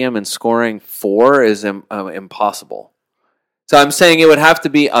stadium and scoring 4 is impossible. So I'm saying it would have to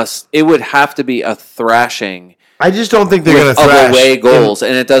be a thrashing. I just don't think they're going to of thrash away goals,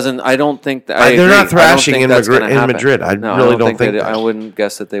 and it doesn't. I don't think that They're not thrashing in that's gonna happen. Madrid. I No, really don't think that. that. I wouldn't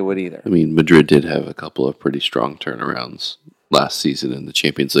guess that they would either. I mean, Madrid did have a couple of pretty strong turnarounds last season in the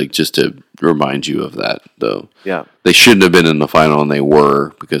Champions League, just to remind you of that, though. Yeah. They shouldn't have been in the final, and they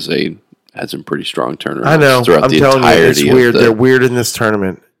were because they had some pretty strong turnarounds. I know. Throughout I'm the telling you, it's entirety weird. of They're weird in this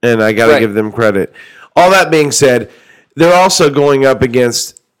tournament, and I got to Right. give them credit. All that being said, they're also going up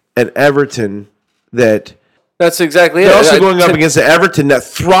against an Everton that That's exactly it. they're also going up against an Everton that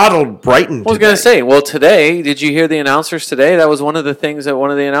throttled Brighton. I was going to say, well, today, did you hear the announcers today? That was one of the things that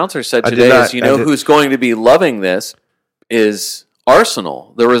one of the announcers said I did today not. is, who's going to be loving this is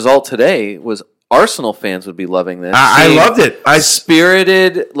Arsenal. The result today was Arsenal fans would be loving this. I Seeing loved it.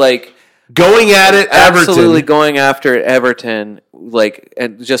 spirited, like Going at it, absolutely Everton. going after Everton, like,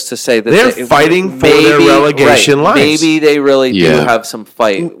 and just to say that They're fighting for their relegation lives. Maybe they really do Yeah. have some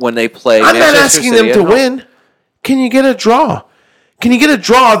fight when they play. I'm not Manchester asking City them to at home. win. Can you get a draw? Can you get a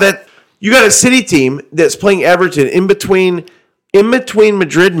draw that you got a City team that's playing Everton in between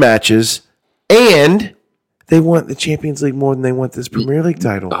Madrid matches, and they want the Champions League more than they want this Premier League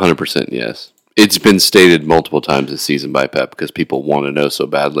title? 100%, yes. It's been stated multiple times this season by Pep because people want to know so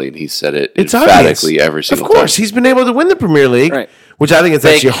badly, and he said it It's emphatically obvious. every single Of course, time. he's been able to win the Premier League, Right. which I think it's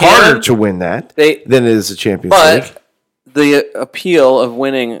They actually can- harder to win that than it is the Champions League. But the appeal of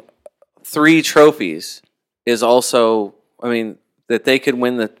winning 3 trophies is also, I mean, that they could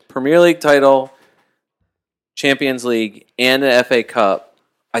win the Premier League title, Champions League, and the FA Cup.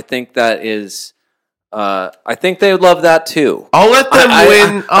 I think that is. I think they would love that too. I'll let them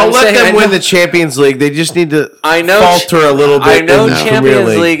win. I'll I'm let saying, them I win know- the Champions League. They just need to I know falter a little bit. I know in the Premier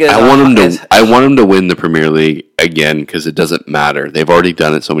Champions League is. I want them to win the Premier League again because it doesn't matter. They've already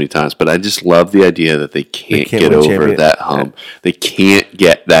done it so many times, but I just love the idea that they can't can't get win over champion- that hump. They can't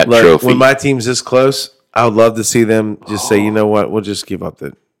get that Look, trophy. when my team's this close, I would love to see them just say, you know what, we'll just give up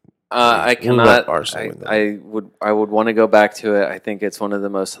the. I We'll let cannot. Arsenal win that. I would want to go back to it. I think it's one of the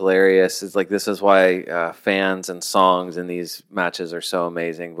most hilarious. It's like this is why fans and songs in these matches are so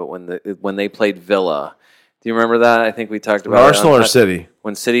amazing. But when they played Villa, do you remember that? I think we talked about Arsenal it or City?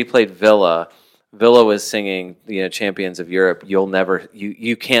 When City played Villa, Villa was singing, Champions of Europe.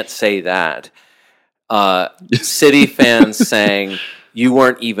 You can't say that. City fans sang, "You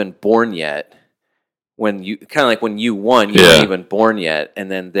weren't even born yet." When you kind of like when you won, you weren't even born yet, and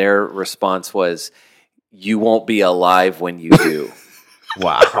then their response was, "You won't be alive when you do."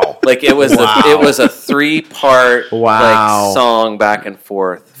 Wow. Like it was it was a 3-part Wow. like song back and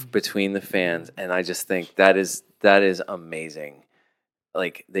forth between the fans, and I just think that is amazing.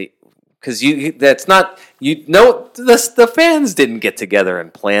 Like that's not the fans didn't get together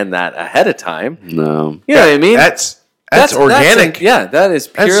and plan that ahead of time. no. You know what I mean? That's organic. That is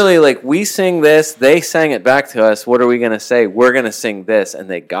purely like we sing this, they sang it back to us. What are we going to say? We're going to sing this, and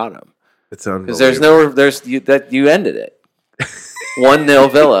they got them It's because unbelievable. you ended it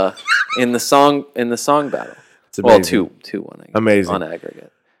 1-0 Villa in the song battle. It's amazing. Well, 2-1 Amazing. on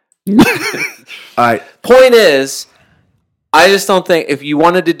aggregate. All right. Point is, I just don't think if you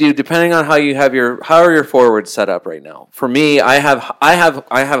wanted to do, depending on how are your forwards set up right now. For me, I have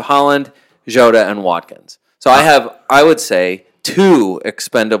Haaland, Jota, and Watkins. So I would say 2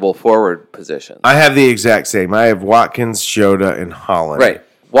 expendable forward positions. I have the exact same. I have Watkins, Jota, and Holland. Right.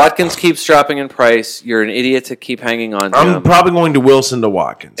 Watkins keeps dropping in price. You're an idiot to keep hanging on to I'm him. probably going to Wilson to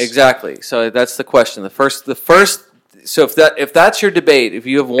Watkins. Exactly. So that's the question. The first. So if that's your debate, if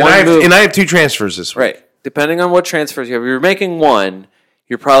you have one move, And I have 2 transfers this week. right? Depending on what transfers you have, if you're making one,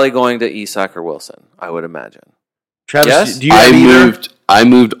 you're probably going to Isak or Wilson. I would imagine. Travis, Yes? do you have either? I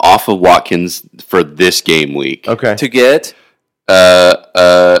moved off of Watkins for this game week. Okay. To get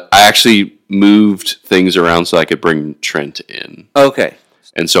I actually moved things around so I could bring Trent in. okay.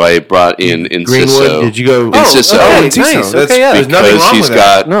 And so I brought in Greenwood, Enciso. did you go? Enciso. okay, Enciso. nice. That's- Okay, yeah. There's nothing Because wrong he's with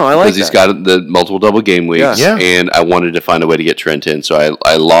that. got No, I like because he's that. got the multiple double game weeks, Yeah. and I wanted to find a way to get Trent in, so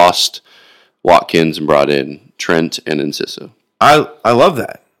I lost Watkins and brought in Trent and Enciso. I love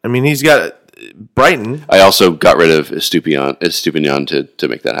that. I mean, he's got Brighton. I also got rid of Estupinian to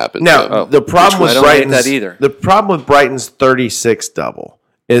make that happen. Now, so. the problem I with don't hate Brighton's that either. The problem with Brighton's 36 double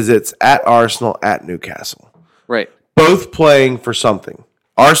is it's at Arsenal, at Newcastle. Right. Both playing for something.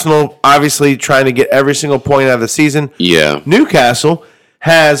 Arsenal obviously trying to get every single point out of the season. Yeah. Newcastle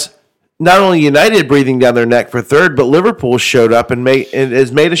has not only United breathing down their neck for third, but Liverpool showed up and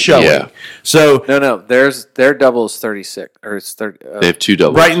has made a showing. Yeah. So No. Their double is 36 or it's 30. They have 2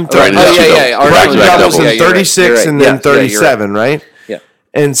 doubles. Brighton, Brighton oh, has yeah, 2 yeah, doubles. yeah. Brighton Back-to-back doubles doubles. in Yeah, you're right. 36 You're right. and Yeah, then yeah, you're 37, right? Yeah.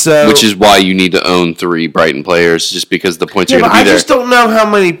 And so, Which is why you need to own 3 Brighton players, just because the points yeah, are but going to I be there. just don't know how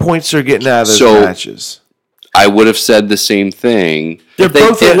many points they're getting out of those So- matches. I would have said the same thing. They're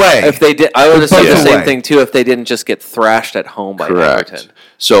both away. If they did, I would have said They're the both same away. thing too. If they didn't just get thrashed at home by Correct. Everton.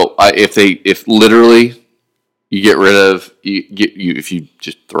 So if literally you get rid of if you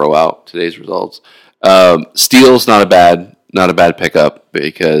just throw out today's results, Steele's not a bad not a bad pickup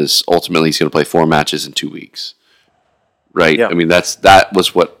because ultimately he's going to play 4 matches in 2 weeks. Right? Yeah. I mean, that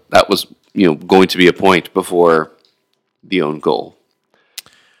was going to be a point before the own goal.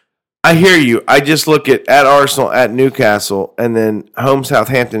 I hear you. I just look at Arsenal, at Newcastle, and then home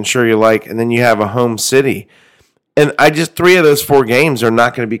Southampton, sure you like, and then you have a home City. And 3 of those 4 games are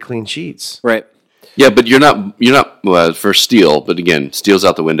not going to be clean sheets. Right. Yeah, but you're not well, for Steele, but again, Steele's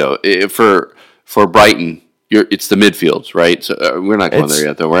out the window. For Brighton, it's the midfields, right? So we're not going there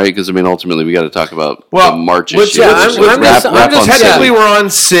yet, though, right? Because ultimately, we got to talk about the March issue. Technically, we're on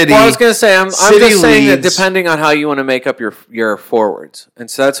City. Well, I was going to say, I'm just saying that leads. depending on how you want to make up your forwards,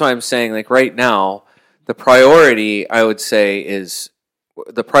 and so that's why I'm saying, like right now, the priority I would say is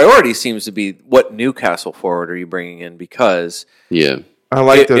seems to be what Newcastle forward are you bringing in, because I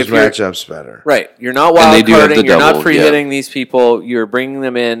like those if you're- matchups better. right, you're not And they wild do have carding, the you're not double, free hitting these people, you're bringing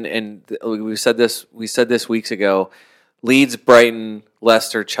them in, and we said this weeks ago. Leeds, Brighton,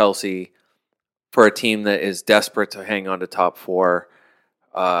 Leicester, Chelsea, for a team that is desperate to hang on to top 4.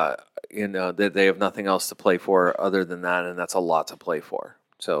 That they have nothing else to play for other than that, and that's a lot to play for.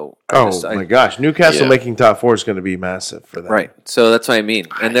 So, my gosh, Newcastle making top 4 is going to be massive for them. right. So that's what I mean.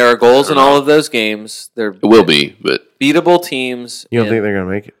 And there are goals in all of those games. It will be, but beatable teams. You don't think they're going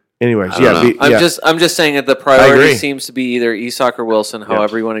to make it? Anyways, I'm just saying that the priority seems to be either Isak or Wilson,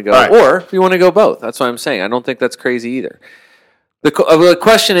 however you want to go, or if you want to go both. That's what I'm saying. I don't think that's crazy either. The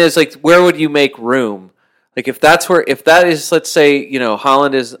question is, like, where would you make room? Like, if that is, let's say,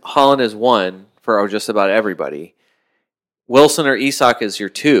 Holland is 1 for just about everybody. Wilson or Isak is your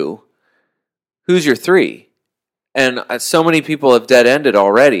 2. Who's your 3? And so many people have dead ended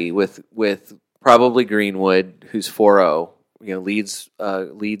already with probably Greenwood, who's 4-0. Leeds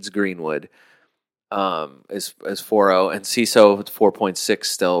Greenwood is 4-0, and CISO at 4.6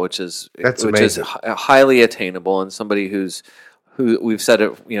 still, which is highly attainable, and somebody who we've said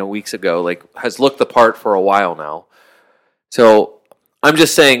it weeks ago, like, has looked the part for a while now. So I'm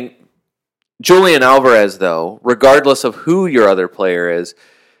just saying, Julian Alvarez, though, regardless of who your other player is,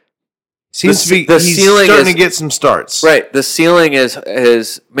 seems to be he's starting to get some starts. Right, the ceiling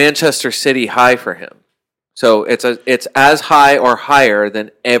is Manchester City high for him. So it's as high or higher than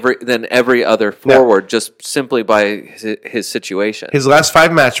every other forward, just simply by his situation. His last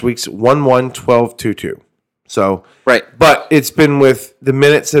 5 match weeks 1-1, 12-2-2. So right, but it's been with the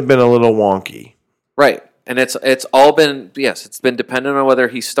minutes have been a little wonky. Right, and it's all been it's been dependent on whether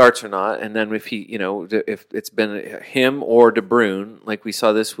he starts or not, and then if if it's been him or De Bruyne, like we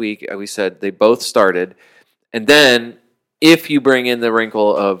saw this week, we said they both started, and then if you bring in the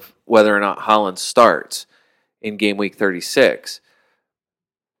wrinkle of whether or not Haaland starts in game week 36,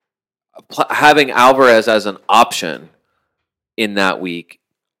 having Alvarez as an option in that week,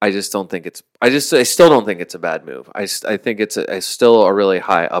 I still don't think it's a bad move. I think it's still a really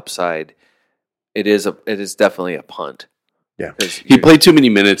high upside. It is definitely a punt. Yeah, he played too many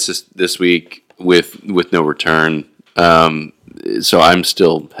minutes this week with no return. So I'm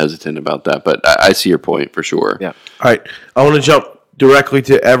still hesitant about that, but I see your point for sure. Yeah. All right, I want to jump directly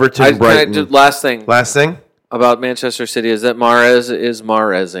to Everton. Brighton. Last thing about Manchester City is that Mahrez is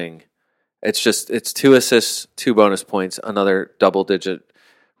Mahrezing. It's 2 assists, 2 bonus points, another double-digit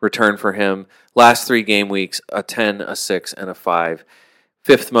return for him. Last 3 game weeks, a 10, a 6, and a 5.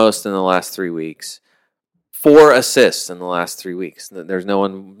 5th most in the last 3 weeks. 4 assists in the last 3 weeks. There's no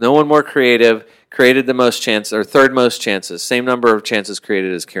one more creative. Created the most chances, or 3rd most chances. Same number of chances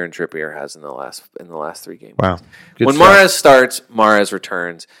created as Kieran Trippier has in the last 3 games. Wow. Good when stuff. Mahrez starts, Mahrez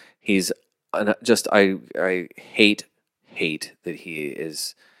returns. He's I hate that he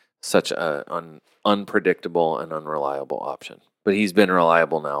is such an unpredictable and unreliable option. But he's been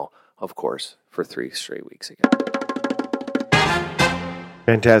reliable now, of course, for 3 straight weeks again.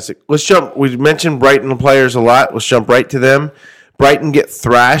 Fantastic. Let's jump. We mentioned Brighton players a lot. Let's jump right to them. Brighton get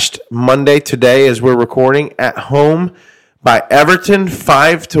thrashed Monday today as we're recording at home by Everton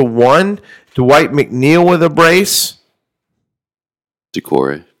 5-1. Dwight McNeil with a brace.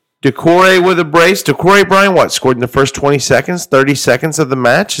 Decore with a brace. Decore, Brian, scored in the first 20 seconds, 30 seconds of the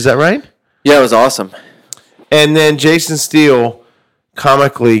match? Is that right? Yeah, it was awesome. And then Jason Steele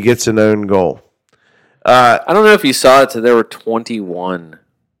comically gets an own goal. I don't know if you saw it, there were 21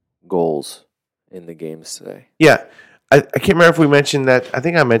 goals in the games today. Yeah. I can't remember if we mentioned that. I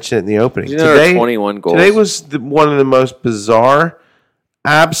think I mentioned it in the opening. There were 21 goals. Today was one of the most bizarre,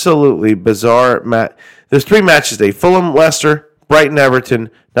 absolutely bizarre There's 3 matches today. Fulham, Leicester, Brighton, Everton,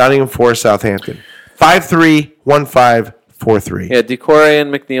 Nottingham Forest, Southampton. 5-3, 1-5, 4-3. Yeah, Decore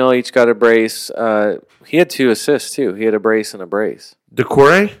and McNeil each got a brace. He had 2 assists, too. He had a brace and a brace.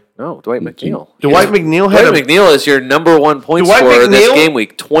 Decore? No, Dwight McNeil. Dwight McNeil had Dwight McNeil is your number one point Dwight scorer this McNeil? game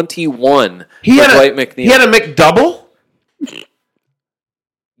week. 21 he for had Dwight McNeil. He had a McDouble.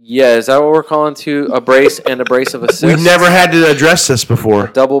 Yeah, is that what we're calling to a brace and a brace of assists? We've never had to address this before.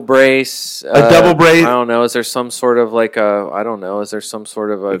 Double brace. A double brace. I don't know. Is there some sort of like a? I don't know. Is there some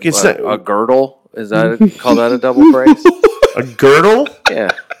sort of a girdle? Is that call that a double brace? A girdle? Yeah.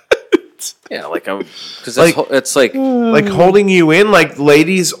 Yeah, like because Like- it's like Like holding you in, like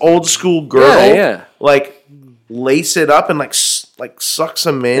ladies' old school girdle. Yeah. Like lace it up and like sucks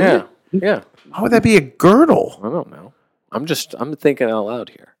them in. yeah. How would that be a girdle? I don't know. I'm thinking out loud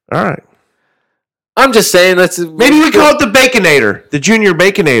here. All right. I'm just saying Maybe we call it the Baconator, the Junior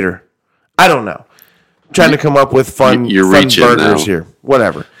Baconator. I don't know. I'm trying to come up with fun reaching burgers now. here.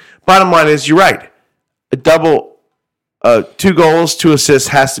 Whatever. Bottom line is, you're right. A double, 2 goals, 2 assists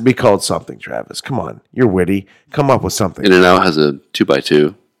has to be called something, Travis. Come on. You're witty. Come up with something. In-N-Out has a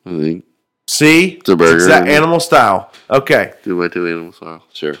 2x2. I think See? It's a burger. That animal style. Okay. 2x2 animal style.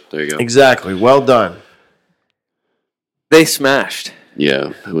 Sure, there you go. Exactly. Well done. They smashed.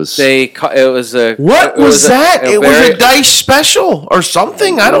 Yeah, it was. It was a. What was that? It was very- a dice special or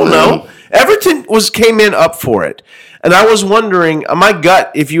something. I don't know. Everton came in up for it, and I was wondering. My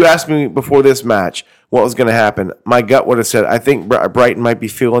gut, if you asked me before this match what was going to happen, my gut would have said I think Brighton might be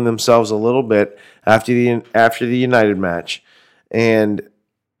feeling themselves a little bit after the United match, and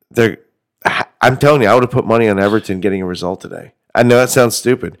I'm telling you, I would have put money on Everton getting a result today. I know that sounds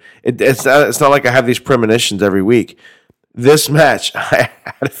stupid. It's not like I have these premonitions every week. This match, I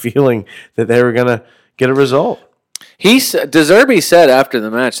had a feeling that they were going to get a result. De Zerbi said after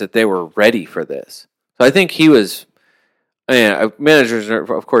the match that they were ready for this. So I think he was. Managers,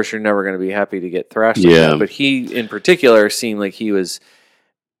 of course, you're never going to be happy to get thrashed. Like that, but he, in particular, seemed like he was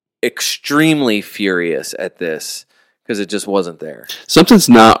extremely furious at this because it just wasn't there. Something's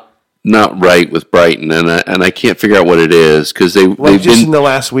not right with Brighton, and I can't figure out what it is because they've just been in the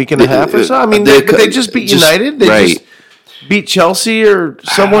last week and a half or so. I mean, they just beat United. They just beat Chelsea or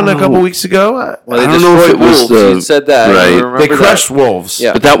someone a couple weeks ago. Well, they I don't know if it was Wolves. You said that. Right. They crushed Wolves.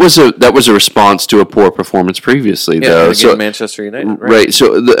 Yeah. But that was a response to a poor performance previously, though. Against Manchester United. Right.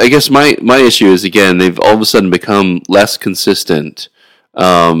 So I guess my issue is again they've all of a sudden become less consistent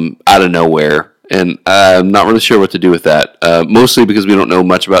out of nowhere, and I'm not really sure what to do with that. Mostly because we don't know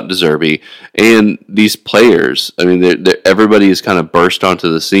much about De Zerbi and these players. I mean, everybody has kind of burst onto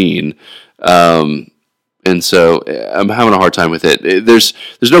the scene. And so I'm having a hard time with it. There's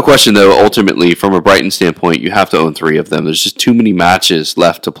no question, though, ultimately, from a Brighton standpoint, you have to own 3 of them. There's just too many matches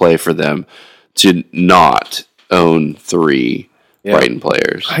left to play for them to not own 3 Brighton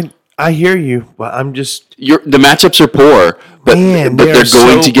players. I hear you, but I'm just The matchups are poor, but Man, they're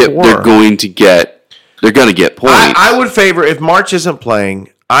going to get poor. they're going to get points. I would favor if March isn't playing.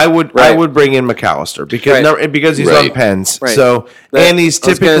 I would bring in McAllister because he's on pens. Right. So and he's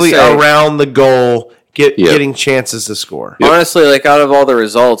typically around the goal. Getting chances to score. Honestly, like out of all the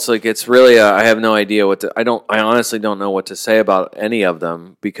results, like it's really I have no idea I honestly don't know what to say about any of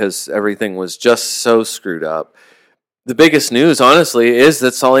them because everything was just so screwed up. The biggest news, honestly, is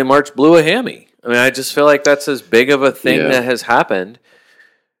that Solly March blew a hammy. I mean, I just feel like that's as big of a thing that has happened.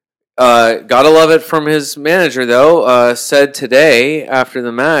 Gotta love it from his manager, though. Said today after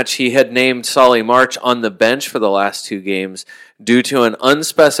the match he had named Solly March on the bench for the last 2 games due to an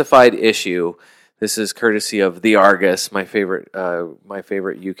unspecified issue. This is courtesy of the Argus, my favorite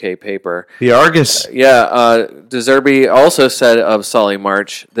UK paper. The Argus. De Zerbi also said of Solly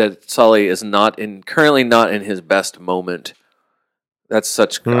March that Solly is currently not in his best moment. That's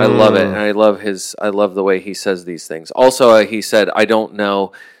such. I love it, and I love the way he says these things. Also, he said, "I don't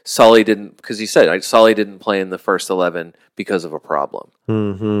know." Solly didn't play in the first 11 because of a problem.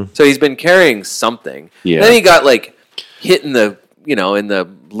 Mm-hmm. So he's been carrying something. Yeah. Then he got hit in the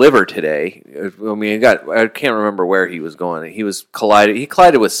liver today. I mean, I can't remember where he was going. He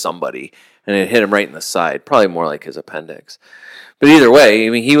collided with somebody, and it hit him right in the side. Probably more like his appendix. But either way, I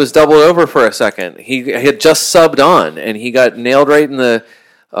mean, he was doubled over for a second. He had just subbed on, and he got nailed right in the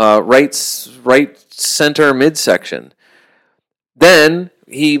right center midsection. Then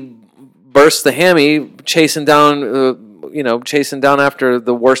he burst the hammy, chasing down after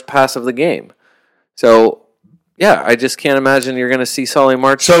the worst pass of the game. So. Yeah, I just can't imagine you're going to see Solly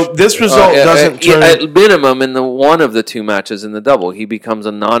March. So this result doesn't turn... At minimum, in one of the 2 matches in the double, he becomes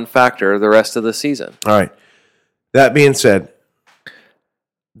a non-factor the rest of the season. All right. That being said,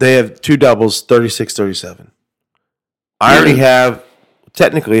 they have 2 doubles, 36-37. I already have...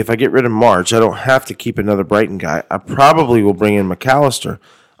 Technically, if I get rid of March, I don't have to keep another Brighton guy. I probably will bring in McAllister.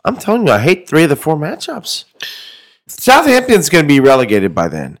 I'm telling you, I hate 3 of the 4 matchups. Southampton's going to be relegated by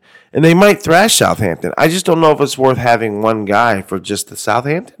then, and they might thrash Southampton. I just don't know if it's worth having one guy for just the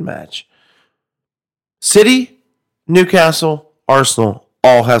Southampton match. City, Newcastle, Arsenal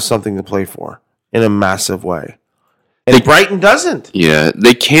all have something to play for in a massive way. And Brighton doesn't. Yeah,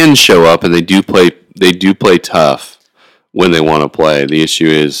 they can show up, and they do play. They do play tough when they want to play. The issue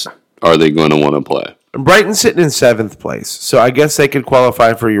is, are they going to want to play? Brighton's sitting in 7th place, so I guess they could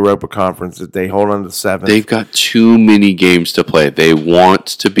qualify for Europa Conference if they hold on to 7th. They've got too many games to play. They want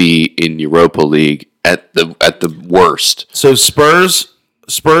to be in Europa League at the worst. So Spurs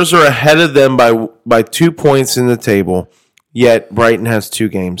are ahead of them by 2 points in the table, yet Brighton has 2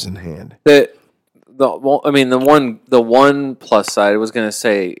 games in hand. The one plus side I was going to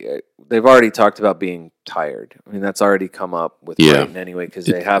say, they've already talked about being tired. I mean, that's already come up with Brighton anyway, because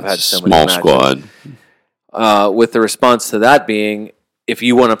they have had so many matches. Small squad. With the response to that being, if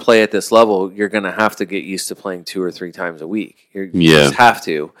you want to play at this level, you're going to have to get used to playing 2 or 3 times a week. You just have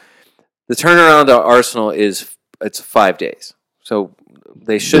to. The turnaround to Arsenal it's 5 days, so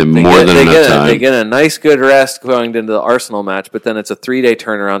they get a nice good rest going into the Arsenal match, but then it's a 3-day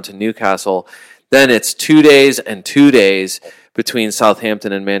turnaround to Newcastle. Then it's 2 days and 2 days between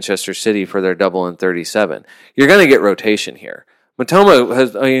Southampton and Manchester City for their double in 37. You're going to get rotation here.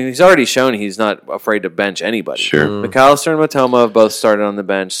 Matoma he's already shown he's not afraid to bench anybody. Sure. McAllister and Matoma have both started on the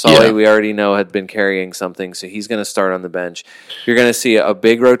bench. Solly, we already know, had been carrying something, so he's going to start on the bench. You're going to see a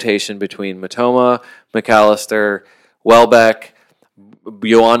big rotation between Matoma, McAllister, Welbeck,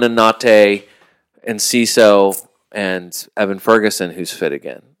 Buona Nate, and Ciso, and Evan Ferguson, who's fit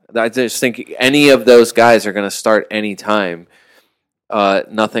again. I just think any of those guys are going to start any time.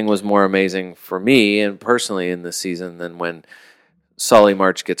 Nothing was more amazing for me and personally in this season than when Solly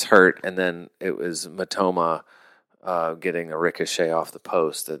March gets hurt, and then it was Matoma getting a ricochet off the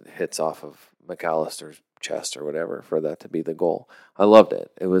post that hits off of McAllister's chest or whatever for that to be the goal. I loved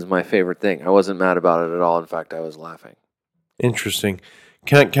it. It was my favorite thing. I wasn't mad about it at all. In fact, I was laughing. Interesting.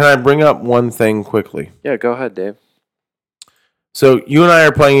 Can I bring up one thing quickly? Yeah, go ahead, Dave. So you and I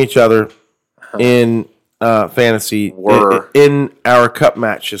are playing each other in fantasy in our cup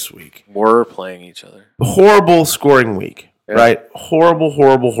match this week. We're playing each other. Horrible scoring week, right?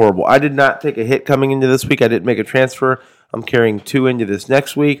 Horrible. I did not take a hit coming into this week. I didn't make a transfer. I'm carrying 2 into this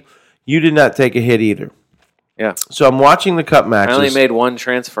next week. You did not take a hit either. Yeah. So I'm watching the cup matches. I only made 1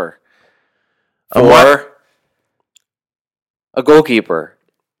 transfer for a goalkeeper.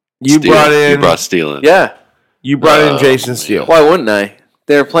 You brought Steele in. Yeah. You brought in Jason Steele. Why wouldn't I?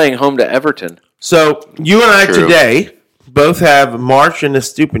 They're playing home to Everton. So you and I today both have March and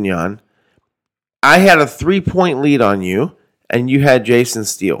Estupinian. I had a 3-point lead on you, and you had Jason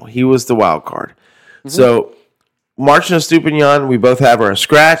Steele. He was the wild card. Mm-hmm. So March and Estupinian, we both have our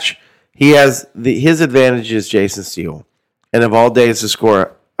scratch. He has his advantage is Jason Steele, and of all days to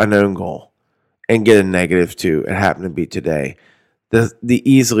score an own goal and get a -2. It happened to be today.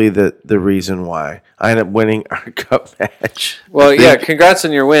 The reason why I ended up winning our cup match. Well, yeah, congrats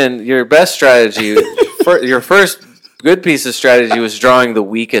on your win. Your best strategy, your first good piece of strategy was drawing the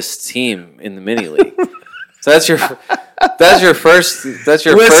weakest team in the mini league. So that's your first.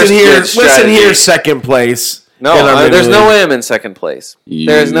 Listen here, second place. No, there's no way I'm in second place.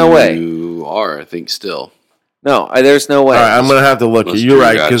 There's no way. You are, I think, still. No, there's no way. All right, I'm gonna have to look. You're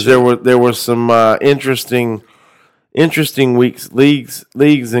right, because there were some interesting weeks,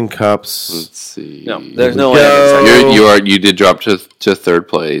 leagues and cups. Let's see. No, there's no way. You did drop to 3rd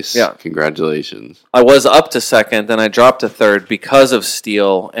place. Yeah, congratulations. I was up to 2nd, then I dropped to 3rd because of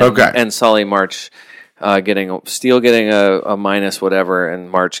Steele and Solly March getting a minus whatever, and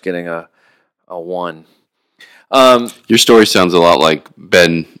March getting a 1. Your story sounds a lot like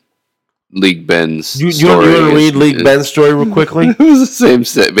League Ben's story. You want to read League Ben's story real quickly? It was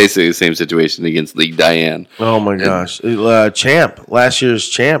basically the same situation against League Diane. Oh my gosh, last year's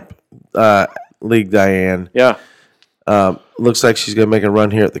champ, League Diane. Yeah, looks like she's gonna make a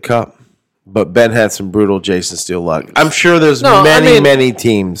run here at the Cup. But Ben had some brutal Jason Steele luck. I'm sure there's many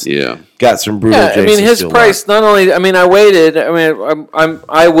teams. Got some brutal. Jason his Steele price luck. not only. I waited.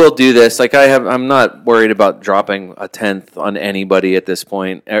 I will do this. I'm not worried about dropping a 10th on anybody at this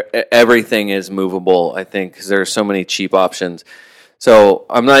point. Everything is movable. I think because there are so many cheap options. So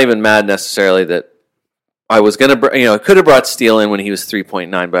I'm not even mad necessarily that I was gonna. I could have brought Steele in when he was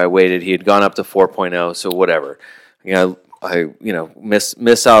 3.9, but I waited. He had gone up to 4.0. So whatever. I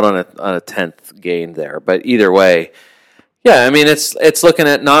miss out on a 10th gain there, but either way, yeah. It's looking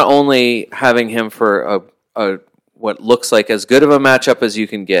at not only having him for a what looks like as good of a matchup as you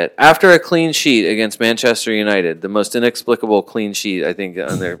can get after a clean sheet against Manchester United, the most inexplicable clean sheet I think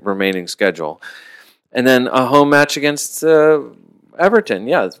on their remaining schedule. And then a home match against Everton.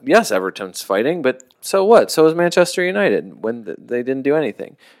 Yes, Everton's fighting, but so what? So is Manchester United when they didn't do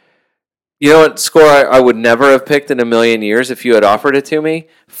anything. You know what score I would never have picked in a million years if you had offered it to me?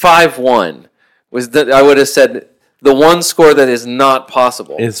 5-1. I would have said the one score that is not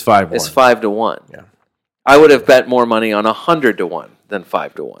possible. It's 5-1. It's 5-1. Yeah. I would have bet more money on 100-1 than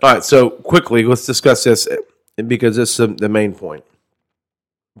 5-1. All right, so quickly, let's discuss this because this is the main point.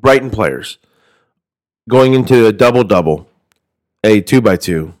 Brighton players going into a double-double, a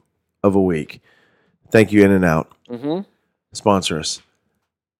 2x2 of a week. Thank you, In-N-Out. Mm-hmm. Sponsor us.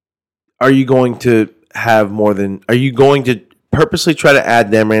 Are you going to purposely try to add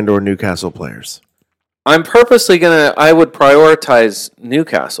them and or Newcastle players? I would prioritize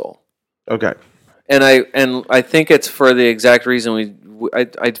Newcastle. Okay. And I think it's for the exact reason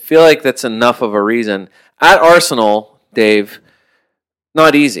I feel like that's enough of a reason. At Arsenal, Dave,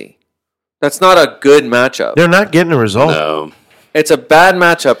 not easy. That's not a good matchup. They're not getting a result. No. It's a bad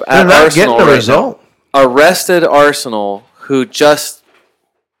matchup at They're not Arsenal getting a right result. now. A rested Arsenal who just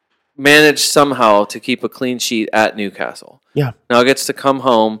managed somehow to keep a clean sheet at Newcastle. Yeah. Now gets to come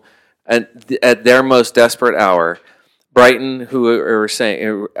home at their most desperate hour. Brighton, who are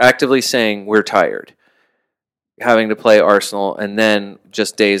actively saying we're tired, having to play Arsenal, and then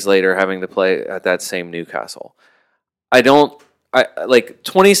just days later having to play at that same Newcastle. I like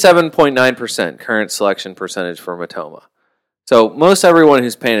 27.9% current selection percentage for Matoma. So most everyone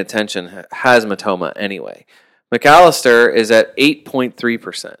who's paying attention has Matoma anyway. McAllister is at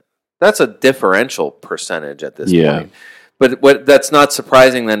 8.3%. That's a differential percentage at this point. But that's not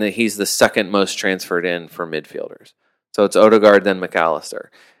surprising then that he's the second most transferred in for midfielders. So it's Odegaard then McAllister.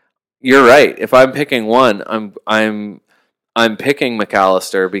 You're right. If I'm picking one, I'm picking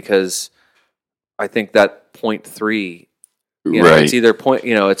McAllister because I think that 0.3. It's either point.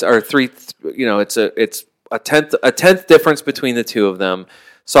 It's or 3. It's a tenth difference between the two of them.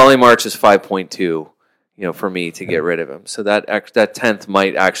 Solly March is 5.2. For me to get rid of him. So that tenth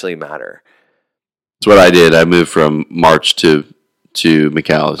might actually matter. That's what I did. I moved from March to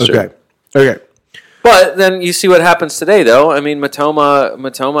McAllister. Okay. But then you see what happens today, though. I mean, Matoma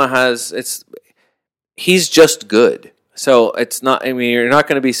he's just good. So it's not. I mean, you're not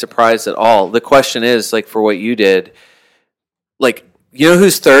going to be surprised at all. The question is, like, for what you did, like,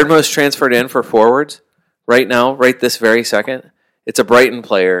 who's third most transferred in for forwards right now, right this very second? It's a Brighton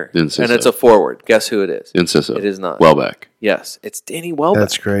player, and it's a forward. Guess who it is? Enciso. It is not. Welbeck. Yes, it's Danny Welbeck.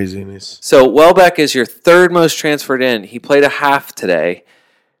 That's craziness. So Welbeck is your third most transferred in. He played a half today.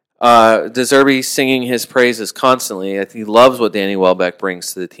 De Zerbi singing his praises constantly. I think he loves what Danny Welbeck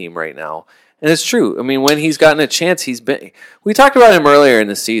brings to the team right now. And it's true. I mean, when he's gotten a chance, he's been. We talked about him earlier in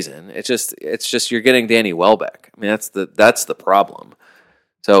the season. It's just you're getting Danny Welbeck. I mean, that's the problem.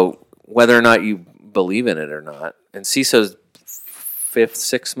 So whether or not you believe in it or not, and Ciso's 5th,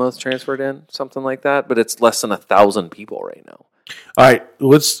 6th most transferred in, something like that, but it's less than 1,000 people right now. All right,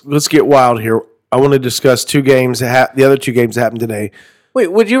 let's get wild here. I want to discuss two games. The other two games that happened today. Wait,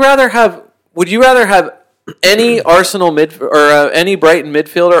 would you rather have any Arsenal any Brighton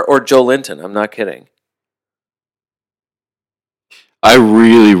midfielder or Joe Linton? I'm not kidding. I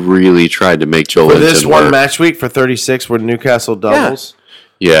really, really tried to make Joe Linton for this one work. match week for 36 where Newcastle doubles.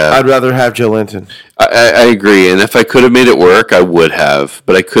 Yeah. I'd rather have Joe Linton. I agree, and if I could have made it work, I would have,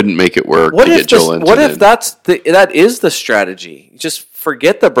 but I couldn't make it work to get Joe Linton. What if that is the strategy? Just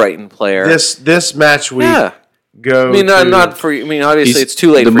forget the Brighton player. This match week. Yeah. Go. I mean, not for. I mean, obviously, it's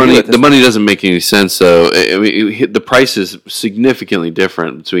too late. The for money. you at this The money doesn't make any sense, though. I mean, the price is significantly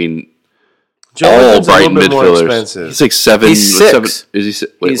different between Joe all Linton's a Brighton little bit more midfielders. expensive. He's like 7. He's 6. 7 is he?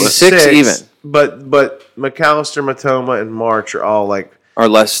 Wait, He's what? 6 even. But McAllister, Matoma, and March are all like Or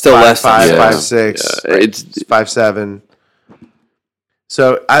less than 5, 6. Yeah, it's 5'7".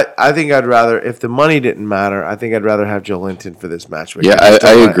 So I think I'd rather, if the money didn't matter, I think I'd rather have Joe Linton for this match. Yeah,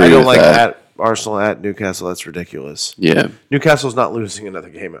 I agree I don't with like that. at Arsenal at Newcastle. That's ridiculous. Yeah. Newcastle's not losing another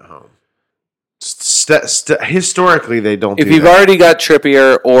game at home. Historically, they don't. If do you've that. already got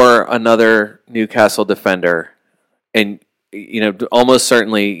Trippier or another Newcastle defender, and almost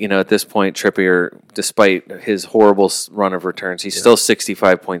certainly, at this point, Trippier, despite his horrible run of returns, he's still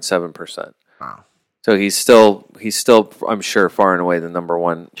 65.7%. Wow. So he's still, I'm sure, far and away the number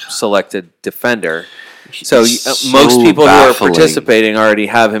one selected defender. So most people who are participating already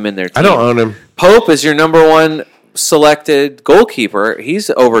have him in their team. I don't own him. Pope is your number one selected goalkeeper.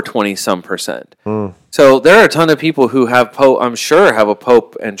 He's over 20-some%. So there are a ton of people who have Pope. I'm sure have a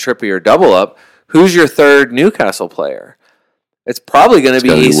Pope and Trippier double up. Who's your third Newcastle player? It's probably going to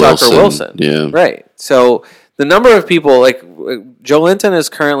be Isak or Wilson. Yeah. Right. So the number of people, like Joe Linton is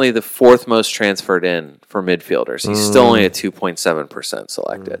currently the fourth most transferred in for midfielders. He's still only at 2.7%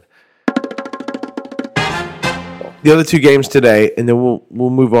 selected. The other two games today, and then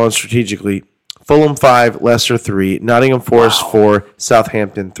we'll move on strategically. Fulham 5, Leicester 3, Nottingham Forest 4,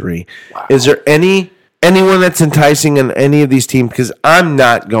 Southampton 3. Wow. Is there anyone that's enticing in any of these teams? Because I'm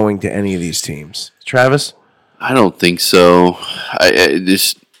not going to any of these teams. Travis? I don't think so. I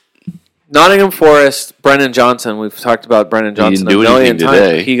just Nottingham Forest, Brennan Johnson. We've talked about Brennan Johnson a million times.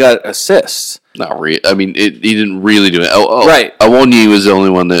 Today. He got assists. Not really. I mean, he didn't really do it. Right. Awoniyi was the only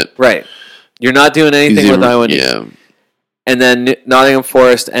one that. Right. You're not doing anything with Awoniyi. Yeah. And then Nottingham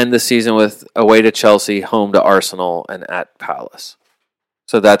Forest end the season with away to Chelsea, home to Arsenal, and at Palace.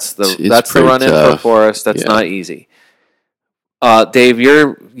 So that's the run in for Forest. That's not easy. Dave,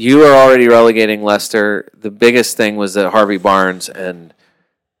 you are already relegating Leicester. The biggest thing was that Harvey Barnes and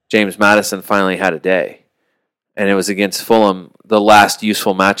James Maddison finally had a day, and it was against Fulham, the last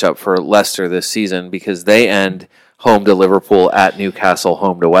useful matchup for Leicester this season because they end home to Liverpool, at Newcastle,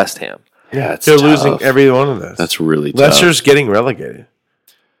 home to West Ham. Yeah, they're losing every one of those. That's really tough. Leicester's getting relegated,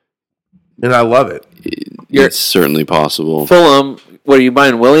 and I love it. It's certainly possible. Fulham, what are you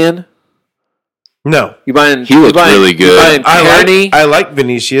buying, Willian? No, You buying? He looked really good. I like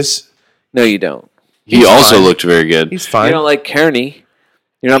Vinicius. No, you don't. He also looked very good. He's fine. You don't like Kearney.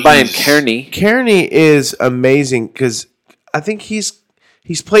 You're not buying Kearney. Kearney is amazing because I think he's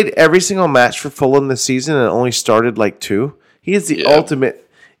played every single match for Fulham this season and only started like 2. He is the ultimate.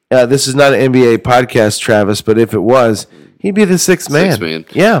 This is not an NBA podcast, Travis, but if it was, he'd be the sixth man.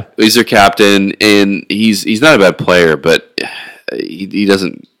 Yeah, he's their captain, and he's not a bad player, but he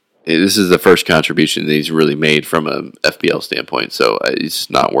doesn't. This is the first contribution that he's really made from a FPL standpoint, so it's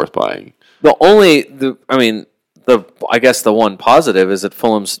not worth buying. I guess the one positive is that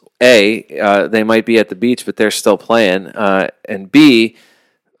Fulham's they might be at the beach, but they're still playing, and B.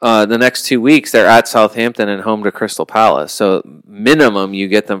 The next 2 weeks, they're at Southampton and home to Crystal Palace. So minimum, you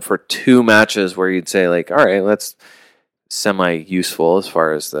get them for 2 matches where you'd say, like, all right, that's semi-useful as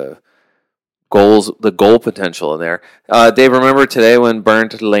far as the goal potential in there. Dave, remember today when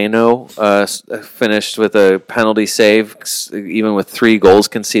Bernd Leno finished with a penalty save, even with 3 goals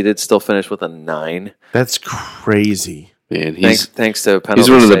conceded, still finished with a 9? That's crazy. Man, thanks to penalty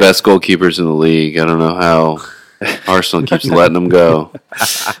he's one of the save. best goalkeepers in the league. I don't know how Arsenal keeps letting him go.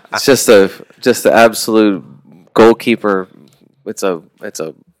 It's just the absolute goalkeeper. It's a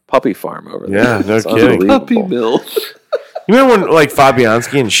puppy farm over there. Yeah, no It's kidding. unbelievable. Puppy mill. You remember when like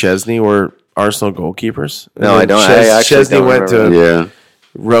Fabianski and Chesney were Arsenal goalkeepers? No, I don't. I actually Chesney don't went remember. to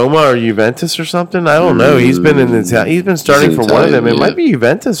Roma or Juventus or something. I don't know. He's been he's been starting for one of them. It might be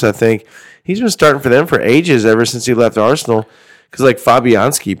Juventus, I think. He's been starting for them for ages, ever since he left Arsenal, because like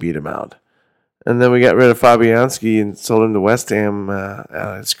Fabianski beat him out. And then we got rid of Fabianski and sold him to West Ham.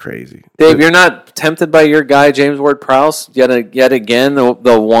 It's crazy. Dave, you're not tempted by your guy James Ward-Prowse yet again,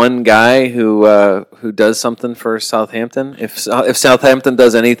 the one guy who does something for Southampton. If Southampton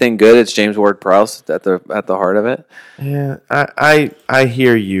does anything good, it's James Ward-Prowse at the heart of it. Yeah, I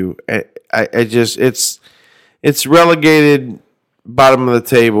hear you. I just it's relegated bottom of the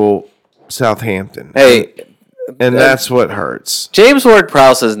table Southampton. Hey, and that's what hurts. James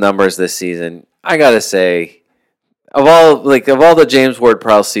Ward-Prowse's numbers this season, I gotta say, of all the James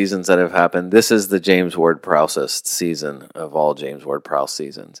Ward-Prowse seasons that have happened, this is the James Ward-Prowseest season of all James Ward-Prowse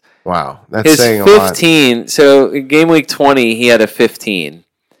seasons. Wow, that's His saying 15. A lot. So game week 20, he had a 15.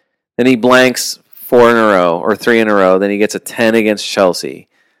 Then he blanks 4 in a row or 3 in a row. Then he gets a 10 against Chelsea.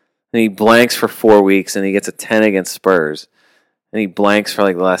 Then he blanks for 4 weeks and he gets a 10 against Spurs. And he blanks for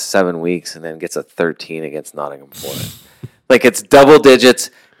like the last 7 weeks and then gets a 13 against Nottingham Forest. Like it's double digits,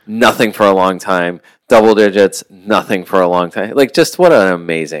 nothing for a long time. Double digits, nothing for a long time. Like just what an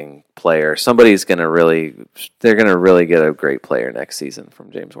amazing player. They're going to really get a great player next season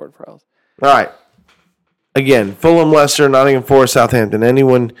from James Ward-Prowse. All right. Again, Fulham, Leicester, Nottingham Forest, Southampton.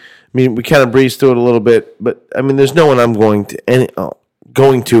 Anyone? I mean, we kind of breezed through it a little bit, but I mean, there's no one I'm going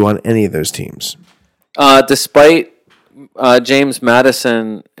to on any of those teams. Despite James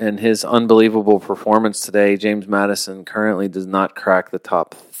Maddison and his unbelievable performance today, James Maddison currently does not crack the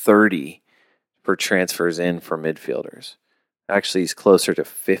top 30 for transfers in for midfielders. Actually, he's closer to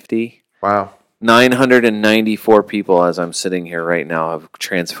 50. Wow. 994 people, as I'm sitting here right now, have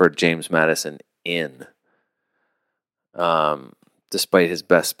transferred James Maddison in, despite his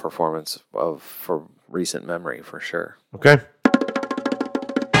best performance for recent memory, for sure. Okay.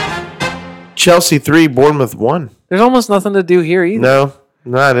 Chelsea 3, Bournemouth 1. There's almost nothing to do here either. No,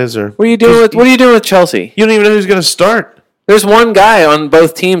 not is there. What are you doing with Chelsea? You don't even know who's going to start. There's one guy on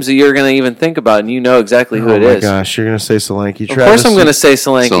both teams that you're going to even think about, and you know exactly who it is. Oh, my gosh. You're going to say Solanke. Of course I'm going to say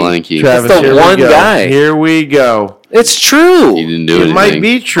Solanke. Travis, It's the here one we go. guy. Here we go. It's true. He didn't do It anything. might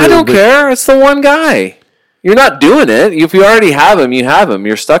be true. I don't but care. It's the one guy. You're not doing it. If you already have him, you have him.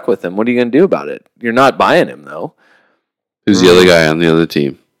 You're stuck with him. What are you going to do about it? You're not buying him, though. Who's the other guy on the other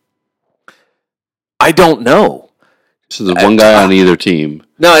team? I don't know. So there's one guy on either team.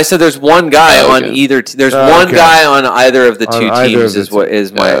 No, I said there's one guy Oh, on okay. either. There's one okay. guy on either of the On two either teams. of Is the what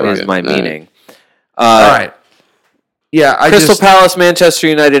is my okay. my All right. meaning. All right. Yeah, Crystal Palace, Manchester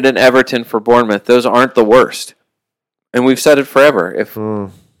United, and Everton for Bournemouth. Those aren't the worst, and we've said it forever.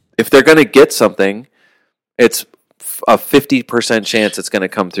 If they're going to get something, it's a 50% chance it's going to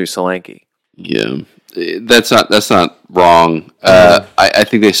come through Solanke. Yeah, that's not wrong. I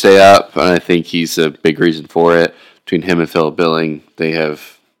think they stay up, and I think he's a big reason for it. Between him and Philip Billing, they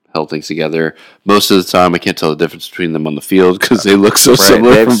have held things together. Most of the time, I can't tell the difference between them on the field because they look so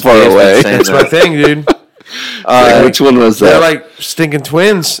similar from far away. That's my thing, dude. Which one was that? They're like stinking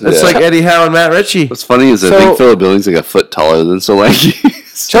twins. It's Yeah. like Eddie Howe and Matt Ritchie. What's funny is I think Philip Billing's like a foot taller than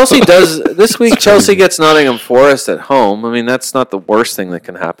Solanke. Chelsea does this week. Chelsea gets Nottingham Forest at home. I mean, that's not the worst thing that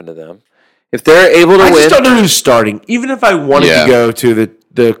can happen to them if they're able to I win. just don't know who's starting. Even if I wanted Yeah. to go to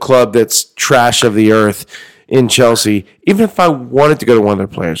the club that's trash of the earth in Chelsea, even if I wanted to go to one of their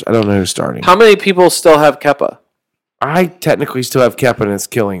players, I don't know who's starting. How many people still have Kepa? I technically still have Kepa, and it's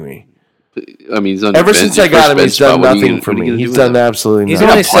killing me. I mean, he's on Ever your since bench, I got your him, first he's bench done spot. What are you nothing gonna- for what are you me. gonna He's do with done him? absolutely He's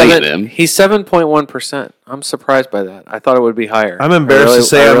nothing. only playing him. He's 7.1%. I'm surprised by that. I thought it would be higher. I'm embarrassed to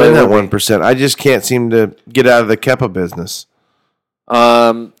say I I'm really in that would be. 1%. I just can't seem to get out of the Kepa business.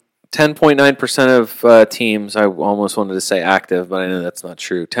 10.9% of teams, I almost wanted to say active, but I know that's not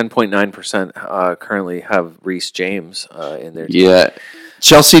true. 10.9% currently have Reece James in their team. Yeah,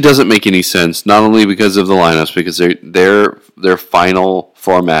 Chelsea doesn't make any sense. Not only because of the lineups, because their final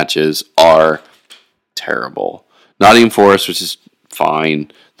four matches are terrible. Nottingham Forest, which is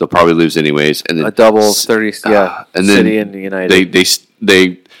fine, they'll probably lose anyways, and then A double 30, yeah. and then City and United.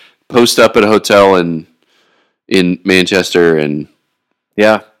 they post up at a hotel in Manchester and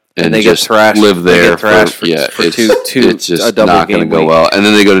they get just thrashed. live They there get thrashed for it's two it's just a double not going to game go week. well. And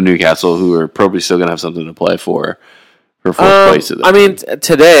then they go to Newcastle, who are probably still going to have something to play for fourth place. At that I mean, point.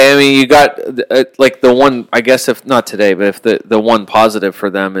 today, you got like the one. I guess if not today, but if the one positive for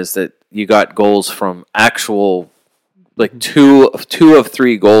them is that you got goals from actual, like two of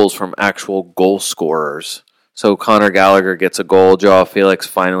three goals from actual goal scorers. So Conor Gallagher gets a goal. Joao Felix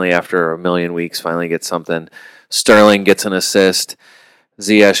finally, after a million weeks, finally gets something. Sterling gets an assist.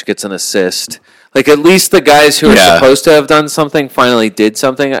 Ziyech gets an assist. Like, at least the guys who are supposed to have done something finally did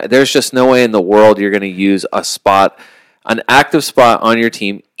something. There's just no way in the world you're going to use an active spot on your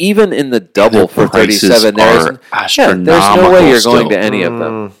team, even in the double for 37. There's no way you're going to any of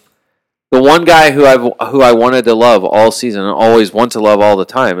them. The one guy who I wanted to love all season and always want to love all the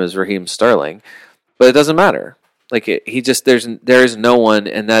time is Raheem Sterling, but it doesn't matter. Like, there is no one,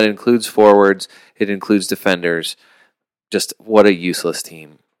 and that includes forwards. It includes defenders. Just what a useless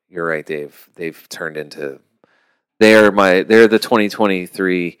team. You're right, Dave. They've turned into. They're the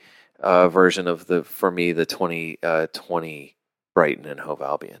 2023 version of the 2020 Brighton and Hove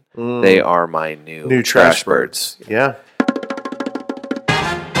Albion. They are my new trash birds. Yeah.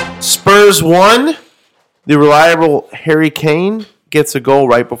 Spurs won. The reliable Harry Kane gets a goal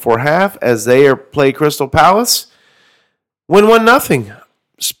right before half as they play Crystal Palace. Win 1-0.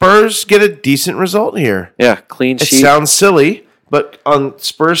 Spurs get a decent result here. Yeah, clean It sheet. sounds silly, but on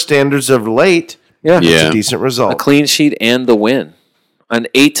Spurs standards of late, it's a decent result. A clean sheet and the win. An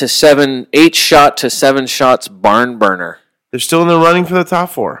 8 shot to 7 shots barn burner. They're still in the running for the top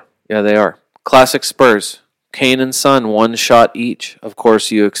four. Yeah, they are. Classic Spurs. Kane and Son, 1 shot each. Of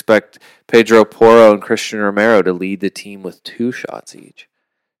course, you expect Pedro Porro and Christian Romero to lead the team with 2 shots each.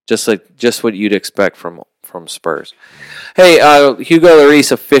 Just what you'd expect from Spurs. Hey, Hugo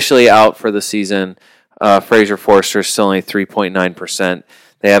Lloris officially out for the season. Fraser Forster's still only 3.9%.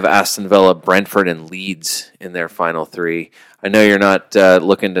 They have Aston Villa, Brentford, and Leeds in their final 3. I know you're not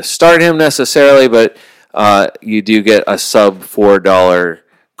looking to start him necessarily, but you do get a sub $4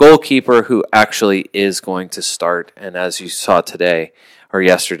 goalkeeper who actually is going to start. And as you saw today or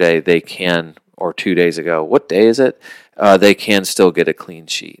yesterday, they can, or 2 days ago, what day is it? They can still get a clean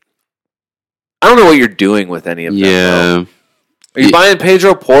sheet. I don't know what you're doing with any of them. Yeah. Are you buying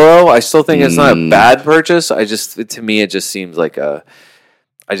Pedro Porro? I still think it's not a bad purchase. To me, it just seems like I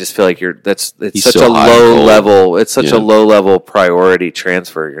just feel like it's He's such so a high low goal. level. It's such a low level priority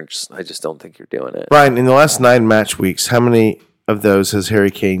transfer. I just don't think you're doing it. Brian, in the last 9 match weeks, how many of those has Harry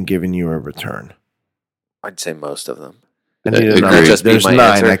Kane given you a return? I'd say most of them. I need a Agreed. number. Just be There's my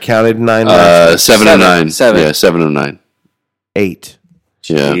 9. answer. I counted 9. 7 and 9. Seven. Yeah, 7 and 9. 8.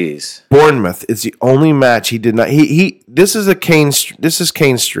 Yeah. Jeez. Bournemouth is the only match he did not. This is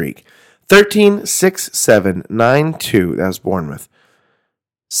Kane's streak. 13, 6, 7, 9, 2. That was Bournemouth.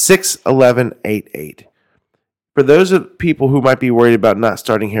 6, 11, 8, 8. For those of people who might be worried about not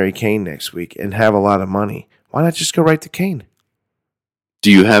starting Harry Kane next week and have a lot of money, why not just go right to Kane?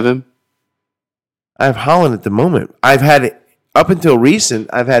 Do you have him? I have Holland at the moment. I've had it up until recent.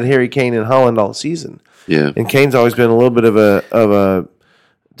 I've had Harry Kane and Holland all season, Yeah. and Kane's always been a little bit of a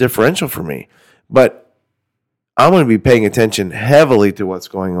differential for me. But I'm going to be paying attention heavily to what's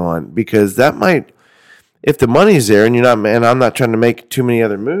going on because that might, if the money's there and I'm not trying to make too many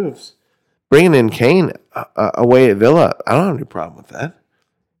other moves. Bringing in Kane away at Villa, I don't have any problem with that.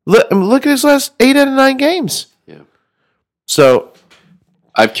 Look at his last 8 out of 9 games. Yeah. So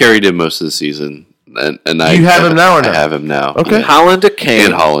I've carried him most of the season. And You have him now or I not? have him now. Okay. Yeah. Holland to Kane.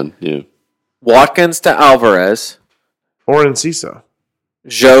 And Holland, yeah. Watkins to Alvarez. or Enciso.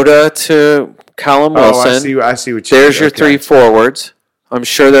 Jota to Callum Wilson. I see what you There's mean. your Okay. 3 forwards. I'm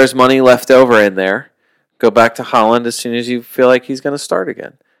sure there's money left over in there. Go back to Holland as soon as you feel like he's going to start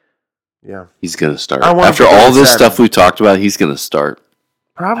again. Yeah. He's going to start. I want After him to all go this Saturday. stuff we talked about, he's going to start.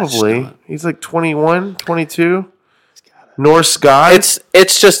 Probably. He's like 21, 22. Norse God.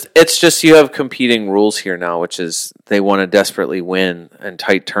 It's just you have competing rules here now, which is they want to desperately win and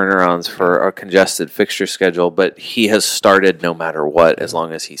tight turnarounds for a congested fixture schedule, but he has started no matter what as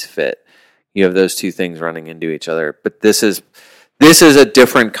long as he's fit. You have those two things running into each other. But this is a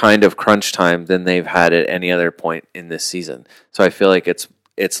different kind of crunch time than they've had at any other point in this season. So I feel like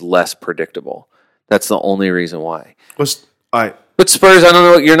it's less predictable. That's the only reason why. But Spurs, I don't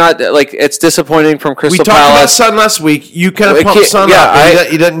know. You're not like it's disappointing from we Crystal talked about Palace. Son last week. You kind Well, of it pumped can't- Son yeah, up. And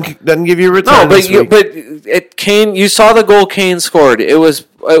he doesn't give you a return. No, this week. Kane. You saw the goal Kane scored. It was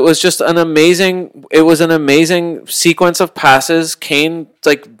just an amazing. It was an amazing sequence of passes. Kane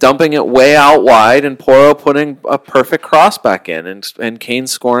like dumping it way out wide, and Porro putting a perfect cross back in, and Kane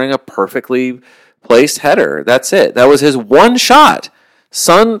scoring a perfectly placed header. That's it. That was his one shot.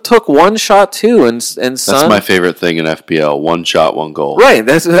 Son took one shot too, and Son. That's my favorite thing in FPL. One shot, one goal. Right.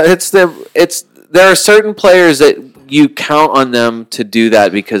 There are certain players that you count on them to do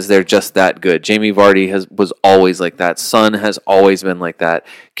that because they're just that good. Jamie Vardy was always like that. Son has always been like that.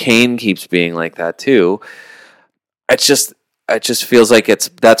 Kane keeps being like that too. It just feels like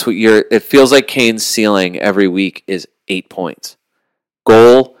it feels like Kane's ceiling every week is 8 points.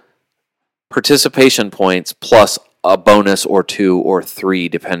 Goal, participation points plus a bonus or 2 or 3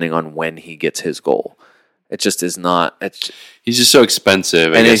 depending on when he gets his goal. It just is not. He's just so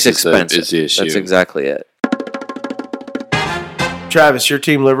expensive. And he's he's expensive. Is the issue. That's exactly it. Travis, your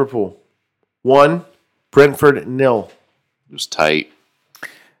team, Liverpool. 1, Brentford 0. It was tight.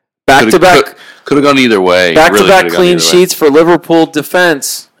 Back to back Could have gone either way. Back Really to back could've gone clean either way. sheets for Liverpool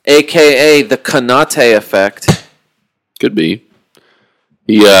defense, aka the Konate effect. Could be.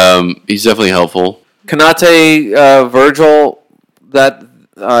 He's definitely helpful. Konate, Virgil, that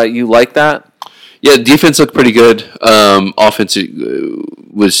you like that? Yeah, defense looked pretty good. Offense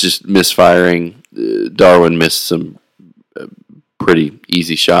was just misfiring. Darwin missed some pretty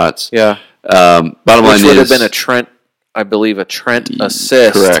easy shots. Yeah. Bottom line Which would have is been a Trent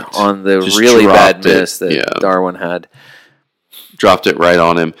assist correct. on the Just really bad dropped it. miss that Yeah. Darwin had. dropped it right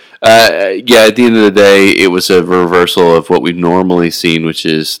on him. Yeah, at the end of the day, it was a reversal of what we've normally seen, which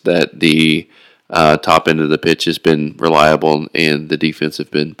is that the top end of the pitch has been reliable and the defense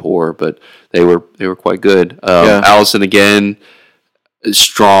have been poor, but they were quite good. Allison again,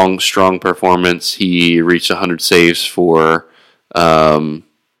 strong performance. He reached 100 saves for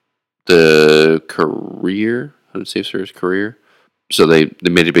the career. 100 saves for his career. So they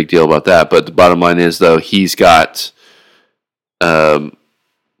made a big deal about that. But the bottom line is, though, he's got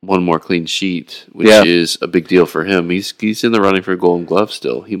one more clean sheet, which is a big deal for him. He's in the running for a Golden Glove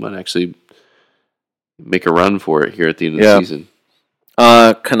still. He might actually make a run for it here at the end of the season.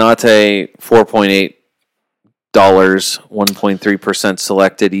 Konate, $4.8, 1.3%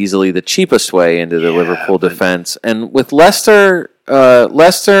 selected, easily the cheapest way into the Liverpool defense. And with Leicester,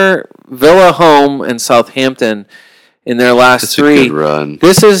 Villa home, and Southampton in their last That's three, a good run.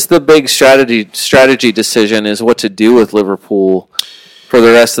 this is the big strategy decision: is what to do with Liverpool for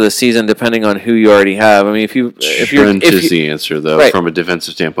the rest of the season, depending on who you already have. I mean, Trent is the answer, though, from a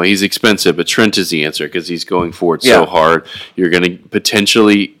defensive standpoint. He's expensive, but Trent is the answer because he's going forward so hard. You're going to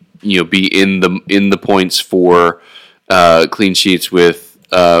potentially, be in the points for clean sheets with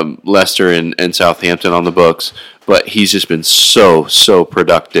Leicester and Southampton on the books, but he's just been so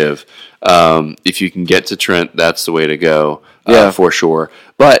productive. If you can get to Trent, that's the way to go. For sure.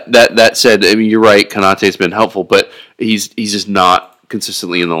 But that said, I mean, you're right. Konate's been helpful, but he's just not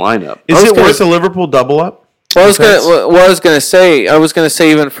consistently in the lineup. Is it worth a Liverpool double up? Well, I was gonna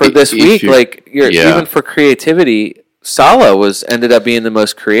say even for this week, even for creativity, Salah ended up being the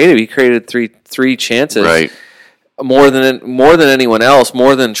most creative. He created three chances, right? More than anyone else,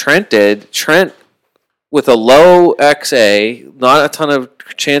 more than Trent did. Trent with a low XA, not a ton of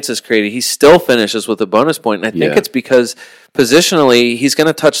chances created, he still finishes with a bonus point. And I think it's because positionally, he's going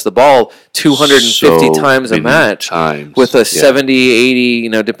to touch the ball 250 times a match with a 70, 80,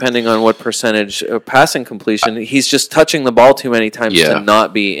 depending on what percentage of passing completion. He's just touching the ball too many times to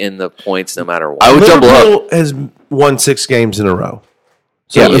not be in the points no matter what. I would double up. Liverpool has won 6 games in a row.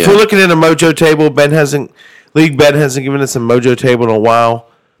 So if we're looking at a mojo table, Ben hasn't given us a mojo table in a while.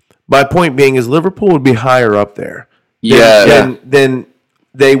 My point being is Liverpool would be higher up there than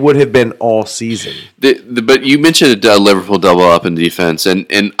they would have been all season. But you mentioned a Liverpool double up in defense, and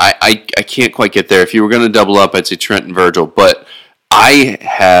I can't quite get there. If you were going to double up, I'd say Trent and Virgil. But I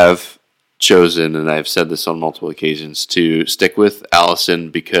have chosen, and I've said this on multiple occasions, to stick with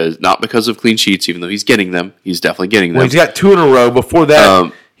Alisson not because of clean sheets, even though he's getting them. He's definitely getting them. Well, he's got 2 in a row. Before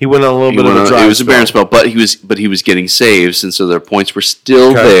that, he went on a little bit of a dry It was a barren spell, but he was getting saves, and so their points were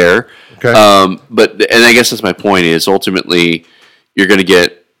still there. Okay. And I guess that's my point is ultimately he's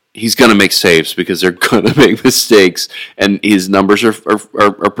going to make saves because they're going to make mistakes, and his numbers are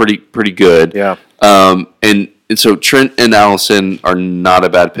pretty good. Yeah. And so Trent and Alisson are not a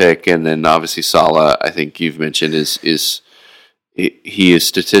bad pick, and then obviously Salah, I think you've mentioned he is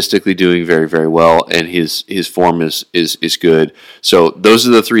statistically doing very, very well, and his form is good. So those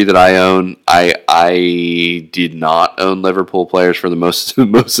are the 3 that I own. I did not own Liverpool players for the most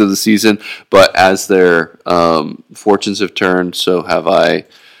of the season, but as their fortunes have turned, so have I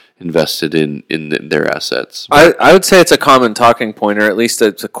invested in their assets. I would say it's a common talking point, or at least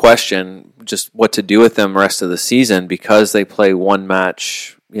it's a question, just what to do with them the rest of the season, because they play one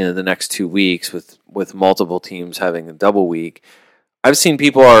match, the next 2 weeks with multiple teams having a double week. I've seen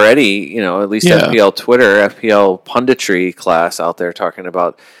people already, at least FPL Twitter, FPL punditry class out there talking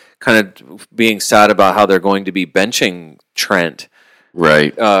about kind of being sad about how they're going to be benching Trent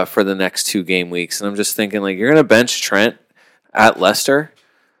right for the next 2 game weeks. And I'm just thinking, you're going to bench Trent at Leicester?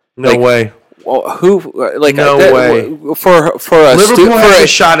 No way. Well, who? No way. For a Liverpool has a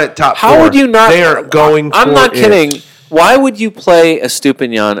shot at top 4. How would you not? They are going. I'm not kidding. Why would you play a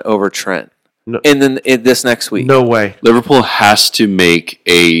Stupinian over Trent in this next week? No way. Liverpool has to make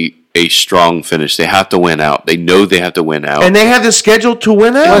a strong finish. They have to win out. They know they have to win out, and they have the schedule to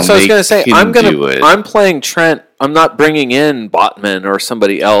win out. Well, so I was going to say, I'm playing Trent. I'm not bringing in Botman or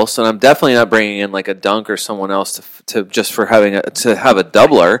somebody else, and I'm definitely not bringing in a Dunk or someone else to just for having to have a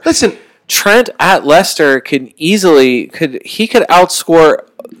doubler. Listen, Trent at Leicester could outscore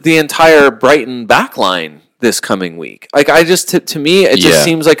the entire Brighton backline this coming week. To me, it just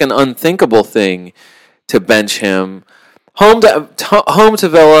seems like an unthinkable thing to bench him. Home to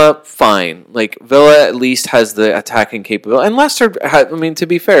Villa, fine. Villa at least has the attacking capability, and Leicester. To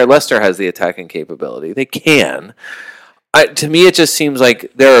be fair, Leicester has the attacking capability. They can. To me, it just seems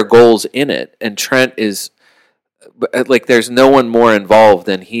like there are goals in it, and Trent is there's no one more involved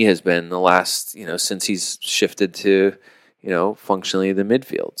than he has been the last since he's shifted to functionally the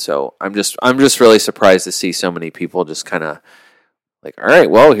midfield. So I'm just really surprised to see so many people just kind of all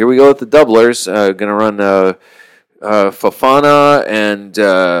right, well, here we go with the doublers. Gonna run. Fofana and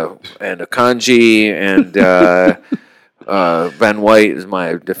Akanji and Ben White is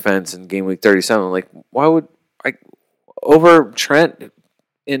my defense in game week 37. Why would I over Trent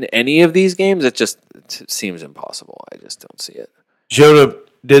in any of these games? It seems impossible. I just don't see it. Jota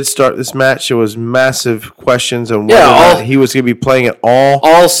did start this match. There was massive questions on whether or not he was going to be playing at all.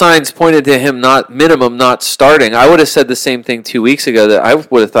 All signs pointed to him not starting. I would have said the same thing 2 weeks ago, that I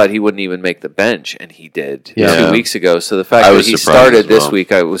would have thought he wouldn't even make the bench, and he did 2 weeks ago. So the fact that he started this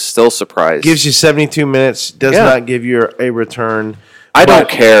week, I was still surprised. Gives you 72 minutes, does not give you a return. I don't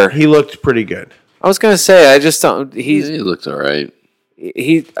care. He looked pretty good. I was going to say, I just don't. He looked all right.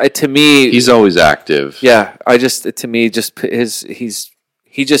 To me, he's always active. Yeah,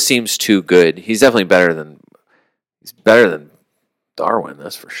 he just seems too good. He's definitely better than Darwin,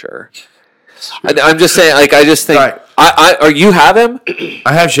 that's for sure. I'm just saying, I just think. Right. Or you have him?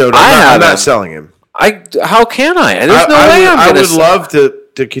 I have Jota. I'm not selling him. How can I? There's no way I'm going to. I would love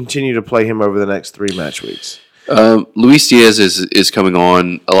to continue to play him over the next 3 match weeks. Luis Diaz is coming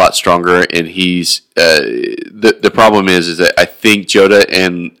on a lot stronger, and he's the problem is that I think Jota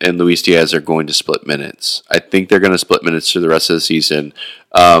and Luis Diaz are going to split minutes. I think they're going to split minutes through the rest of the season,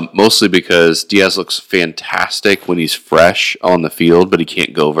 mostly because Diaz looks fantastic when he's fresh on the field, but he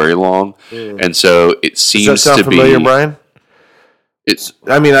can't go very long, and so it seems Does that sound familiar, Brian?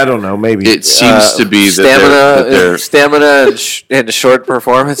 I don't know. Maybe it seems to be stamina and short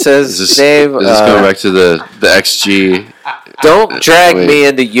performances. Dave, does this go back to the XG? Don't drag me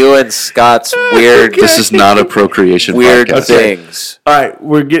into you and Scott's weird. This is not a procreation. Weird podcast. things. All right,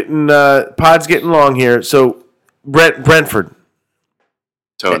 we're getting pod's getting long here. So Brentford,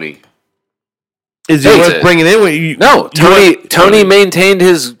 Tony. is it worth bringing in? Tony maintained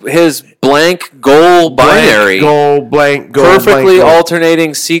his blank goal binary. Blank goal, perfectly goal.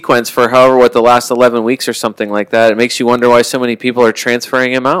 alternating sequence for the last 11 weeks or something like that. It makes you wonder why so many people are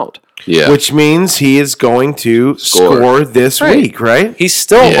transferring him out. Yeah. Which means he is going to score this week, right? He's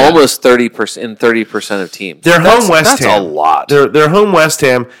still almost 30% in 30% of teams. They're home West Ham. That's a lot. They're home West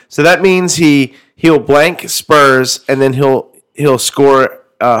Ham. So that means he'll blank Spurs and then he'll score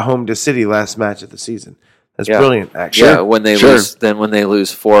home to City last match of the season. That's brilliant, actually. Yeah, when they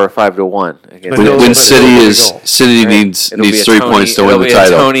lose 4 or 5 to 1 against when City needs 3 points to win the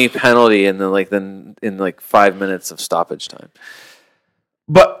title. It'll be a Tony penalty in 5 minutes of stoppage time.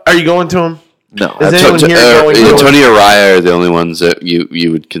 But are you going to him? No. Is anyone here going to him? Tony or Raya are the only ones that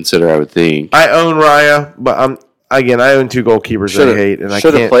you would consider, I would think. I own Raya, but I own 2 goalkeepers I hate, and I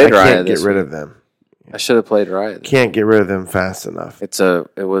can't get rid of them. I should have played Raya. Can't get rid of them fast enough. It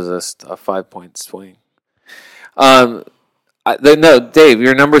was a 5-point swing. Dave,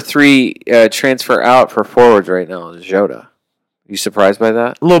 your number 3 transfer out for forwards right now is Jota. You surprised by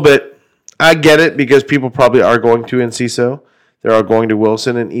that? A little bit. I get it because people probably are going to Enciso. They are going to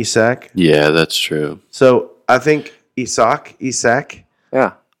Wilson and Isak. Yeah, that's true. So I think Isak.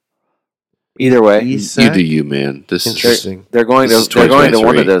 Yeah. Either way, Isak? You do you, man. This is interesting. They're going to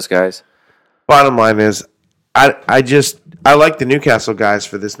one of those guys. Bottom line is, I like the Newcastle guys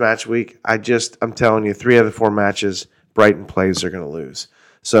for this match week. I'm telling you, 3 out of the 4 matches Brighton plays are going to lose.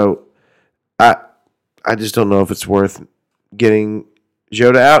 So I just don't know if it's worth getting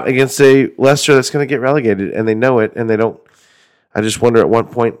Jota out against a Leicester that's going to get relegated, and they know it, and they don't. I just wonder at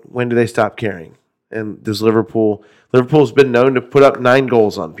what point, when do they stop caring? And does Liverpool's been known to put up 9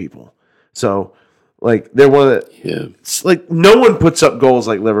 goals on people. So, they're one of the, it's no one puts up goals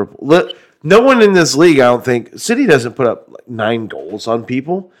like Liverpool. No one in this league, I don't think, City doesn't put up 9 goals on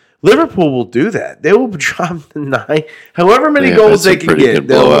people. Liverpool will do that. They will drop the 9, however many goals they can get.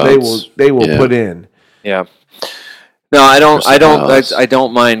 They will put in. Yeah. No, I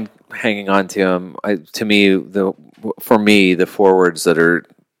don't mind hanging on to him. For me, the forwards that are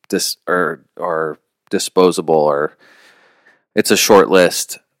disposable it's a short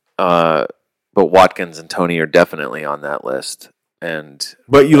list. But Watkins and Tony are definitely on that list.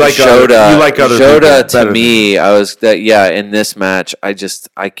 But you like other Jota to me, in this match, I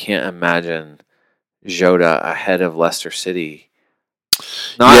can't imagine Jota ahead of Leicester City.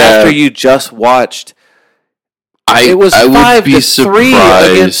 Not after you just watched. It was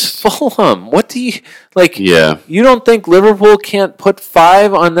 5-3 against Fulham. What do you like? Yeah, you don't think Liverpool can't put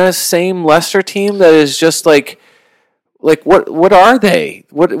 5 on that same Leicester team that is just like what are they?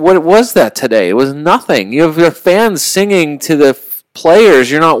 What was that today? It was nothing. You have your fans singing to the players,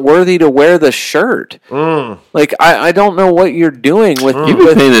 "You're not worthy to wear the shirt." I don't know what you're doing with. You've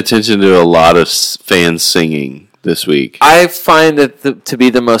been paying attention to a lot of fans singing this week. I find it to be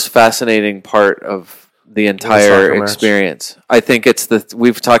the most fascinating part of the entire experience. I think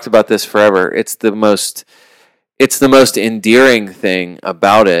we've talked about this forever. It's the most endearing thing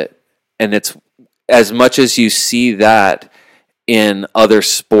about it, and it's as much as you see that in other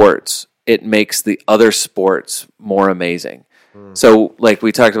sports, it makes the other sports more amazing. So,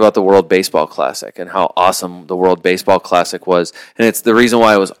 we talked about the World Baseball Classic and how awesome the World Baseball Classic was, and it's the reason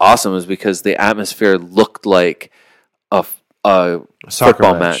why it was awesome is because the atmosphere looked like a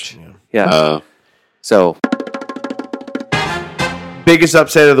football match. Yeah. So, biggest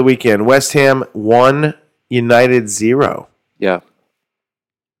upset of the weekend: West Ham 1, United 0. Yeah,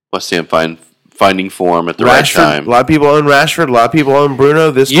 West Ham finding form at the right time. A lot of people own Rashford. A lot of people own Bruno.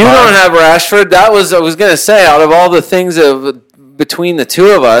 You don't have Rashford. I was going to say, out of all the things between the two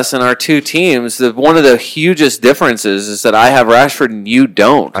of us and our 2 teams, one of the hugest differences is that I have Rashford and you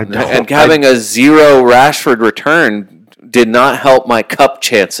don't. I don't. And having a 0 Rashford return did not help my cup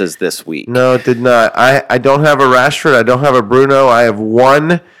chances this week. No, it did not. I don't have a Rashford. I don't have a Bruno. I have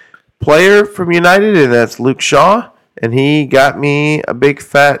 1 player from United, and that's Luke Shaw, and he got me a big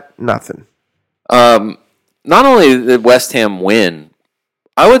fat nothing. not only did West Ham win,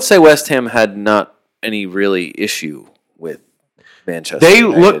 I would say West Ham had not any really issue with Manchester They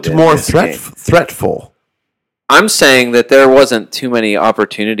United looked in more this game. threatful. I'm saying that there wasn't too many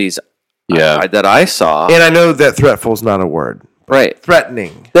opportunities that I saw. And I know that threatful is not a word. Right.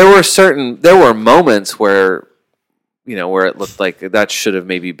 Threatening. There were moments where, where it looked like that should have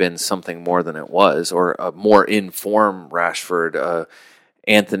maybe been something more than it was, or a more in-form Rashford.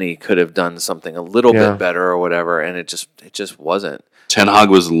 Anthony could have done something a little bit better or whatever, and it just wasn't. Ten Hag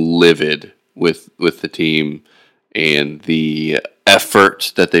was livid with the team and the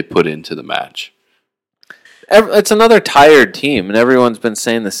effort that they put into the match. It's another tired team, and everyone's been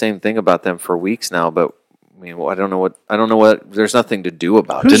saying the same thing about them for weeks now. But I mean, I don't know what. There's nothing to do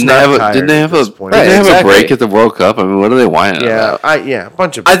about it. Didn't they have a break at the World Cup? I mean, what are they whining about? A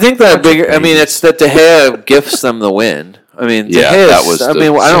bunch of. I think that bigger. I mean, it's that De Gea gifts them the win. I mean, De Gea's, that was.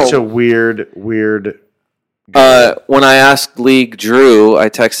 Such a weird. When I asked League Drew, I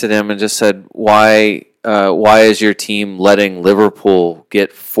texted him and just said, "Why is your team letting Liverpool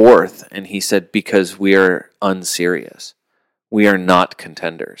get fourth?" And he said, "Because we are unserious. We are not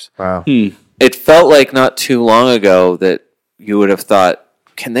contenders." Wow. It felt like not too long ago that you would have thought,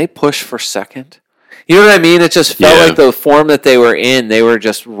 can they push for second? You know what I mean? It just felt like the form that they were in, they were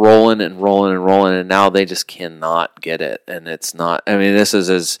just rolling and rolling and rolling, and now they just cannot get it. And it's not. I mean, this is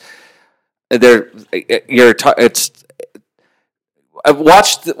as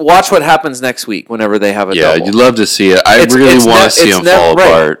watch what happens next week whenever they have a double. Yeah, you'd love to see it. I really want to see them fall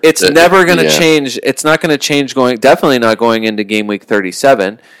apart. It's never going to change. It's not going to change definitely not going into game week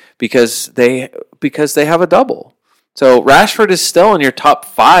 37 because they have a double. So Rashford is still in your top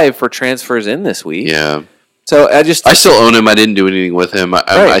 5 for transfers in this week. Yeah. So I still own him. I didn't do anything with him.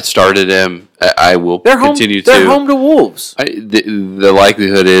 I started him. I will continue to. They're home to Wolves. The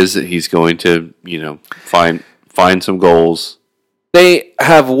likelihood is that he's going to, find some goals. They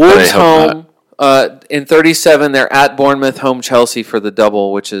have Wolves home in 37. They're at Bournemouth, home Chelsea for the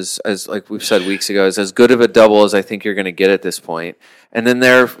double, which is, as like we've said weeks ago, is as good of a double as I think you're going to get at this point. And then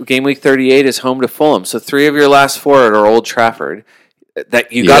their game week 38 is home to Fulham. So 3 of your last 4 are Old Trafford.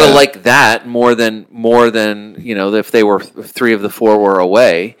 That you got to like that more than if they were 3 of the 4 were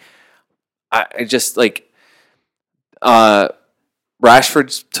away. I just like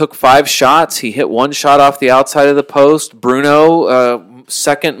Rashford took 5 shots. He hit 1 shot off the outside of the post. Bruno,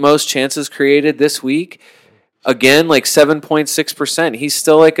 second most chances created this week. Again, like 7.6%. He's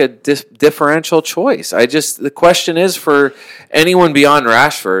still like a differential choice. The question is for anyone beyond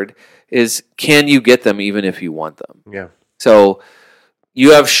Rashford is, can you get them even if you want them? Yeah. So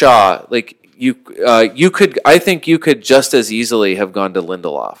you have Shaw. Like you could. I think you could just as easily have gone to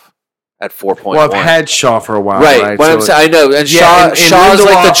Lindelof at 4.1. Well, I've had Shaw for a while, right? But I'm saying, I know, and Shaw's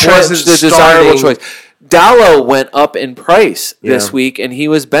like the desirable choice. Dallo went up in price this week, and he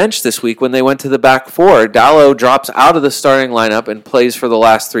was benched this week when they went to the back 4. Dallo drops out of the starting lineup and plays for the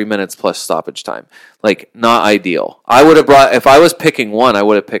last 3 minutes plus stoppage time. Like, not ideal. I would have if I was picking one, I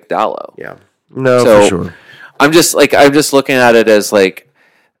would have picked Dallo. Yeah, for sure. I'm just looking at it as like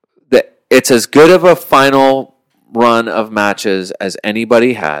that. It's as good of a final run of matches as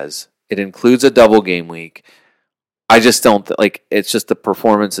anybody has. It includes a double game week. I just don't it's just the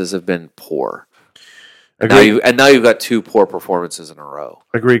performances have been poor. Now you've got 2 poor performances in a row.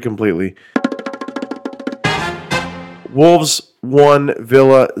 Agree completely. Wolves 1,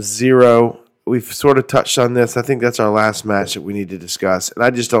 Villa 0. We've sort of touched on this. I think that's our last match that we need to discuss, and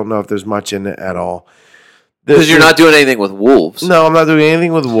I just don't know if there's much in it at all. Because you're not doing anything with Wolves. No, I'm not doing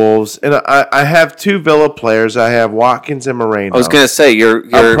anything with Wolves, and I have 2 Villa players. I have Watkins and Moreno. I was going to say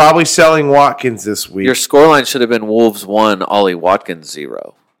I'm probably selling Watkins this week. Your scoreline should have been Wolves 1, Ollie Watkins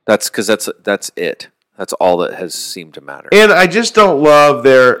 0. That's because that's it. That's all that has seemed to matter. And I just don't love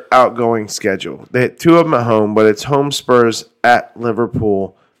their outgoing schedule. They had 2 of them at home, but it's home Spurs, at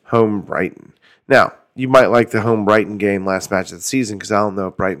Liverpool, home Brighton. Now, you might like the home Brighton game last match of the season because I don't know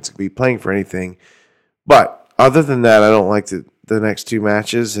if Brighton's going to be playing for anything. But other than that, I don't like the next 2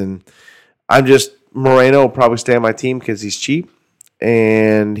 matches. And Moreno will probably stay on my team because he's cheap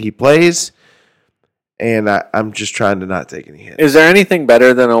and he plays. And I'm just trying to not take any hits. Is there anything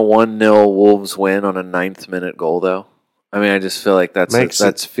better than a 1-0 Wolves win on a 9th minute goal, though? I mean, I just feel like that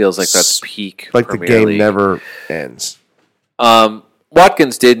feels like that's peak. Like Premier the game League. never ends.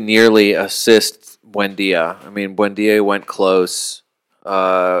 Watkins did nearly assist Buendia. I mean, Buendia went close.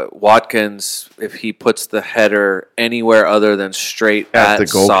 Watkins, if he puts the header anywhere other than straight at the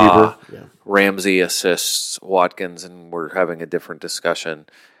goalkeeper, Ramsey assists Watkins, and we're having a different discussion.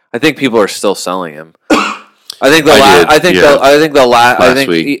 I think people are still selling him. I think Last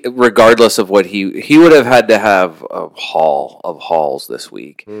week. Regardless of what he would have had to have a haul of hauls this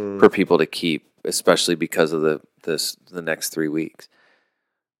week for people to keep, especially because of the next 3 weeks.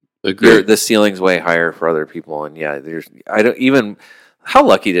 Agreed. The ceiling's way higher for other people, and how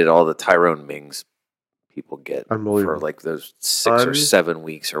lucky did all the Tyrone Mings people get for like those 6 or 7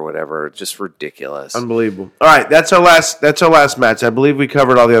 weeks or whatever? Just ridiculous. Unbelievable. All right, that's our last match. I believe we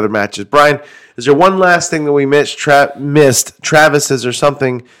covered all the other matches. Brian, is there one last thing that we missed? Travis, is there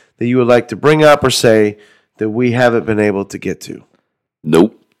something that you would like to bring up or say that we haven't been able to get to?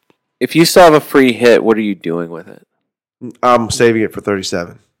 Nope. If you still have a free hit, what are you doing with it? I'm saving it for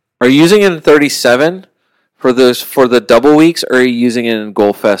 37. Are you using it in 37 for the double weeks, or are you using it in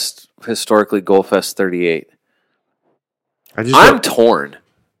historically Goalfest 38? I'm torn.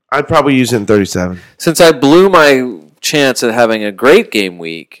 I'd probably use it in 37. Since I blew my chance at having a great game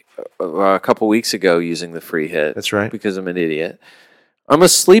week a couple weeks ago using the free hit. That's right. Because I'm an idiot. I'm a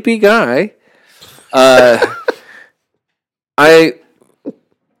sleepy guy. The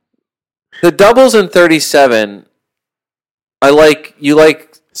doubles in 37, you like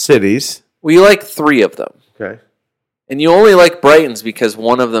cities. Well, you like 3 of them. Okay. And you only like Brighton's because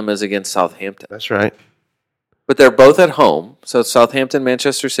one of them is against Southampton. That's right. But they're both at home. So it's Southampton,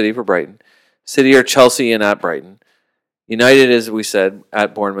 Manchester City for Brighton. City are Chelsea and at Brighton. United, as we said,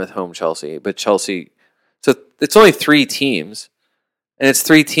 at Bournemouth, home Chelsea. But Chelsea, so it's only 3 teams. And it's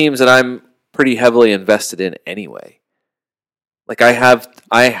 3 teams that I'm pretty heavily invested in anyway. Like I have.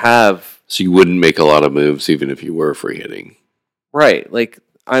 So you wouldn't make a lot of moves even if you were free hitting. Right. Like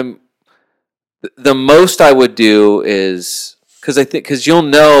the most I would do is because you'll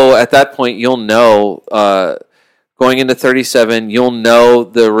know at that point, going into 37, you'll know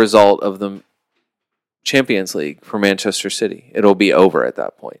the result of the Champions League for Manchester City. It'll be over at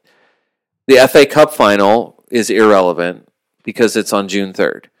that point. The FA Cup final is irrelevant because it's on June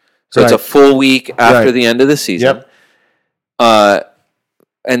 3rd. So It's a full week after the end of the season. Yep.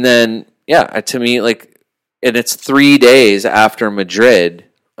 And then, to me, and it's 3 days after Madrid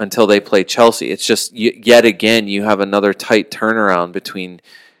until they play Chelsea. It's just, yet again, you have another tight turnaround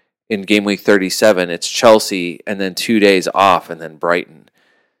in game week 37. It's Chelsea and then 2 days off and then Brighton.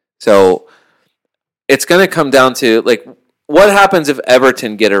 So it's going to come down to, what happens if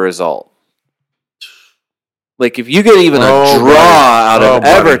Everton get a result? If you get even a draw out of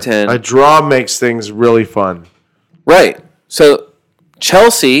Everton. A draw makes things really fun. Right. So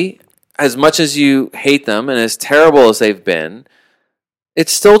Chelsea, as much as you hate them and as terrible as they've been,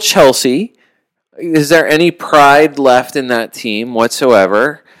 it's still Chelsea. Is there any pride left in that team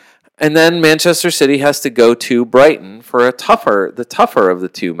whatsoever? And then Manchester City has to go to Brighton for the tougher of the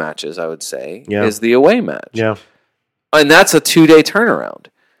 2 matches, I would say, is the away match. Yeah. And that's a 2-day turnaround.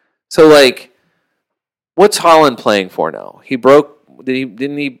 So, what's Haaland playing for now? He broke the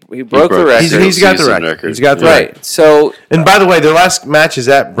record. He's got the record. He's got the record. So, and by the way, their last match is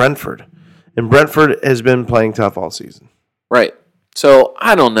at Brentford. And Brentford has been playing tough all season. Right. So,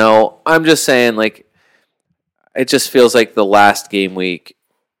 I don't know. I'm just saying, it just feels like the last game week,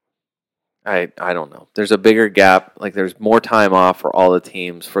 I don't know. There's a bigger gap. There's more time off for all the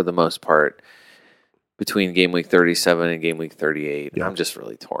teams for the most part between game week 37 and game week 38. Yeah. I'm just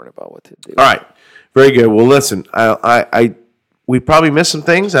really torn about what to do. All right. Very good. Well, listen, we probably missed some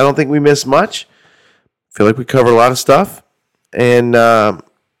things. I don't think we missed much. I feel like we covered a lot of stuff. And, I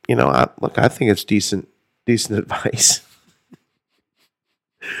think it's decent advice.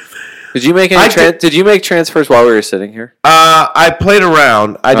 Did you make Did you make transfers while we were sitting here? I played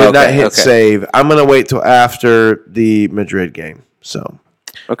around. I did not hit save. I'm going to wait till after the Madrid game. So,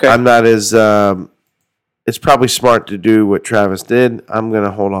 I'm not as. It's probably smart to do what Travis did. I'm going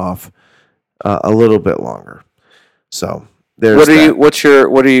to hold off a little bit longer. So there's. What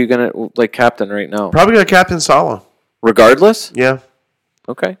are you going to captain right now? Probably going to captain Salah. Regardless. Yeah.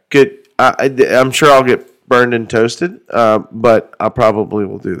 Okay. Good. I'm sure I'll get burned and toasted, but I probably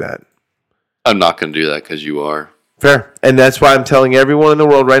will do that. I'm not going to do that because you are. Fair. And that's why I'm telling everyone in the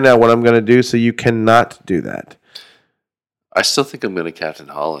world right now what I'm going to do, so you cannot do that. I still think I'm going to captain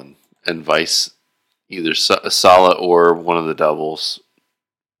Haaland and vice either Salah or one of the doubles.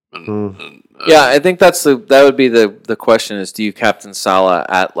 I think that would be the question is, do you captain Salah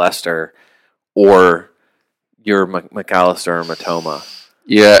at Leicester or your McAllister or Matoma?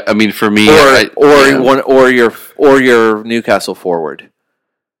 Yeah, I mean for me, or your Newcastle forward.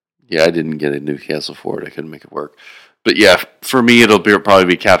 Yeah, I didn't get a Newcastle forward. I couldn't make it work. But yeah, for me, it'll probably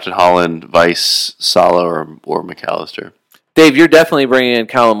be Captain Haaland, vice Salah, or McAllister. Dave, you're definitely bringing in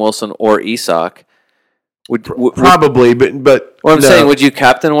Callum Wilson or Isak. Probably, but Well, I'm no. saying, would you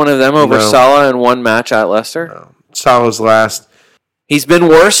captain one of them over No. Salah in one match at Leicester? Salah's last He's been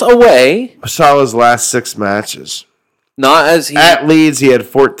worse away. 6 matches. Not as he. At Leeds, he had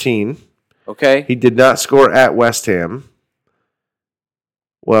 14. Okay. He did not score at West Ham.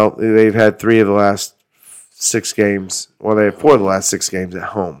 Well, they've had 3 of the last 6 games. Well, they have 4 of the last 6 games at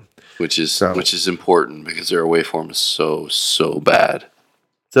home. Which is important because their away form is so bad.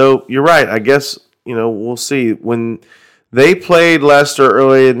 So you're right. I guess, we'll see. When they played Leicester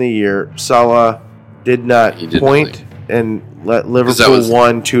early in the year, Salah did not point and let Liverpool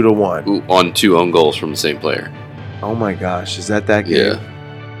won 2-1. On 2 own goals from the same player. Oh my gosh, is that game?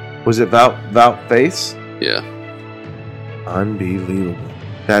 Yeah. Was it Wout Face? Yeah. Unbelievable.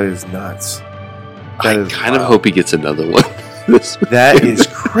 That is nuts. I kind of hope he gets another one. That is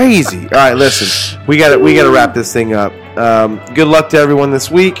crazy. All right, listen. We got to wrap this thing up. Good luck to everyone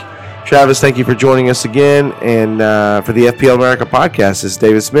this week. Travis, thank you for joining us again. And for the FPL America podcast, this is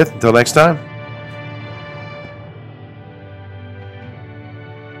David Smith. Until next time.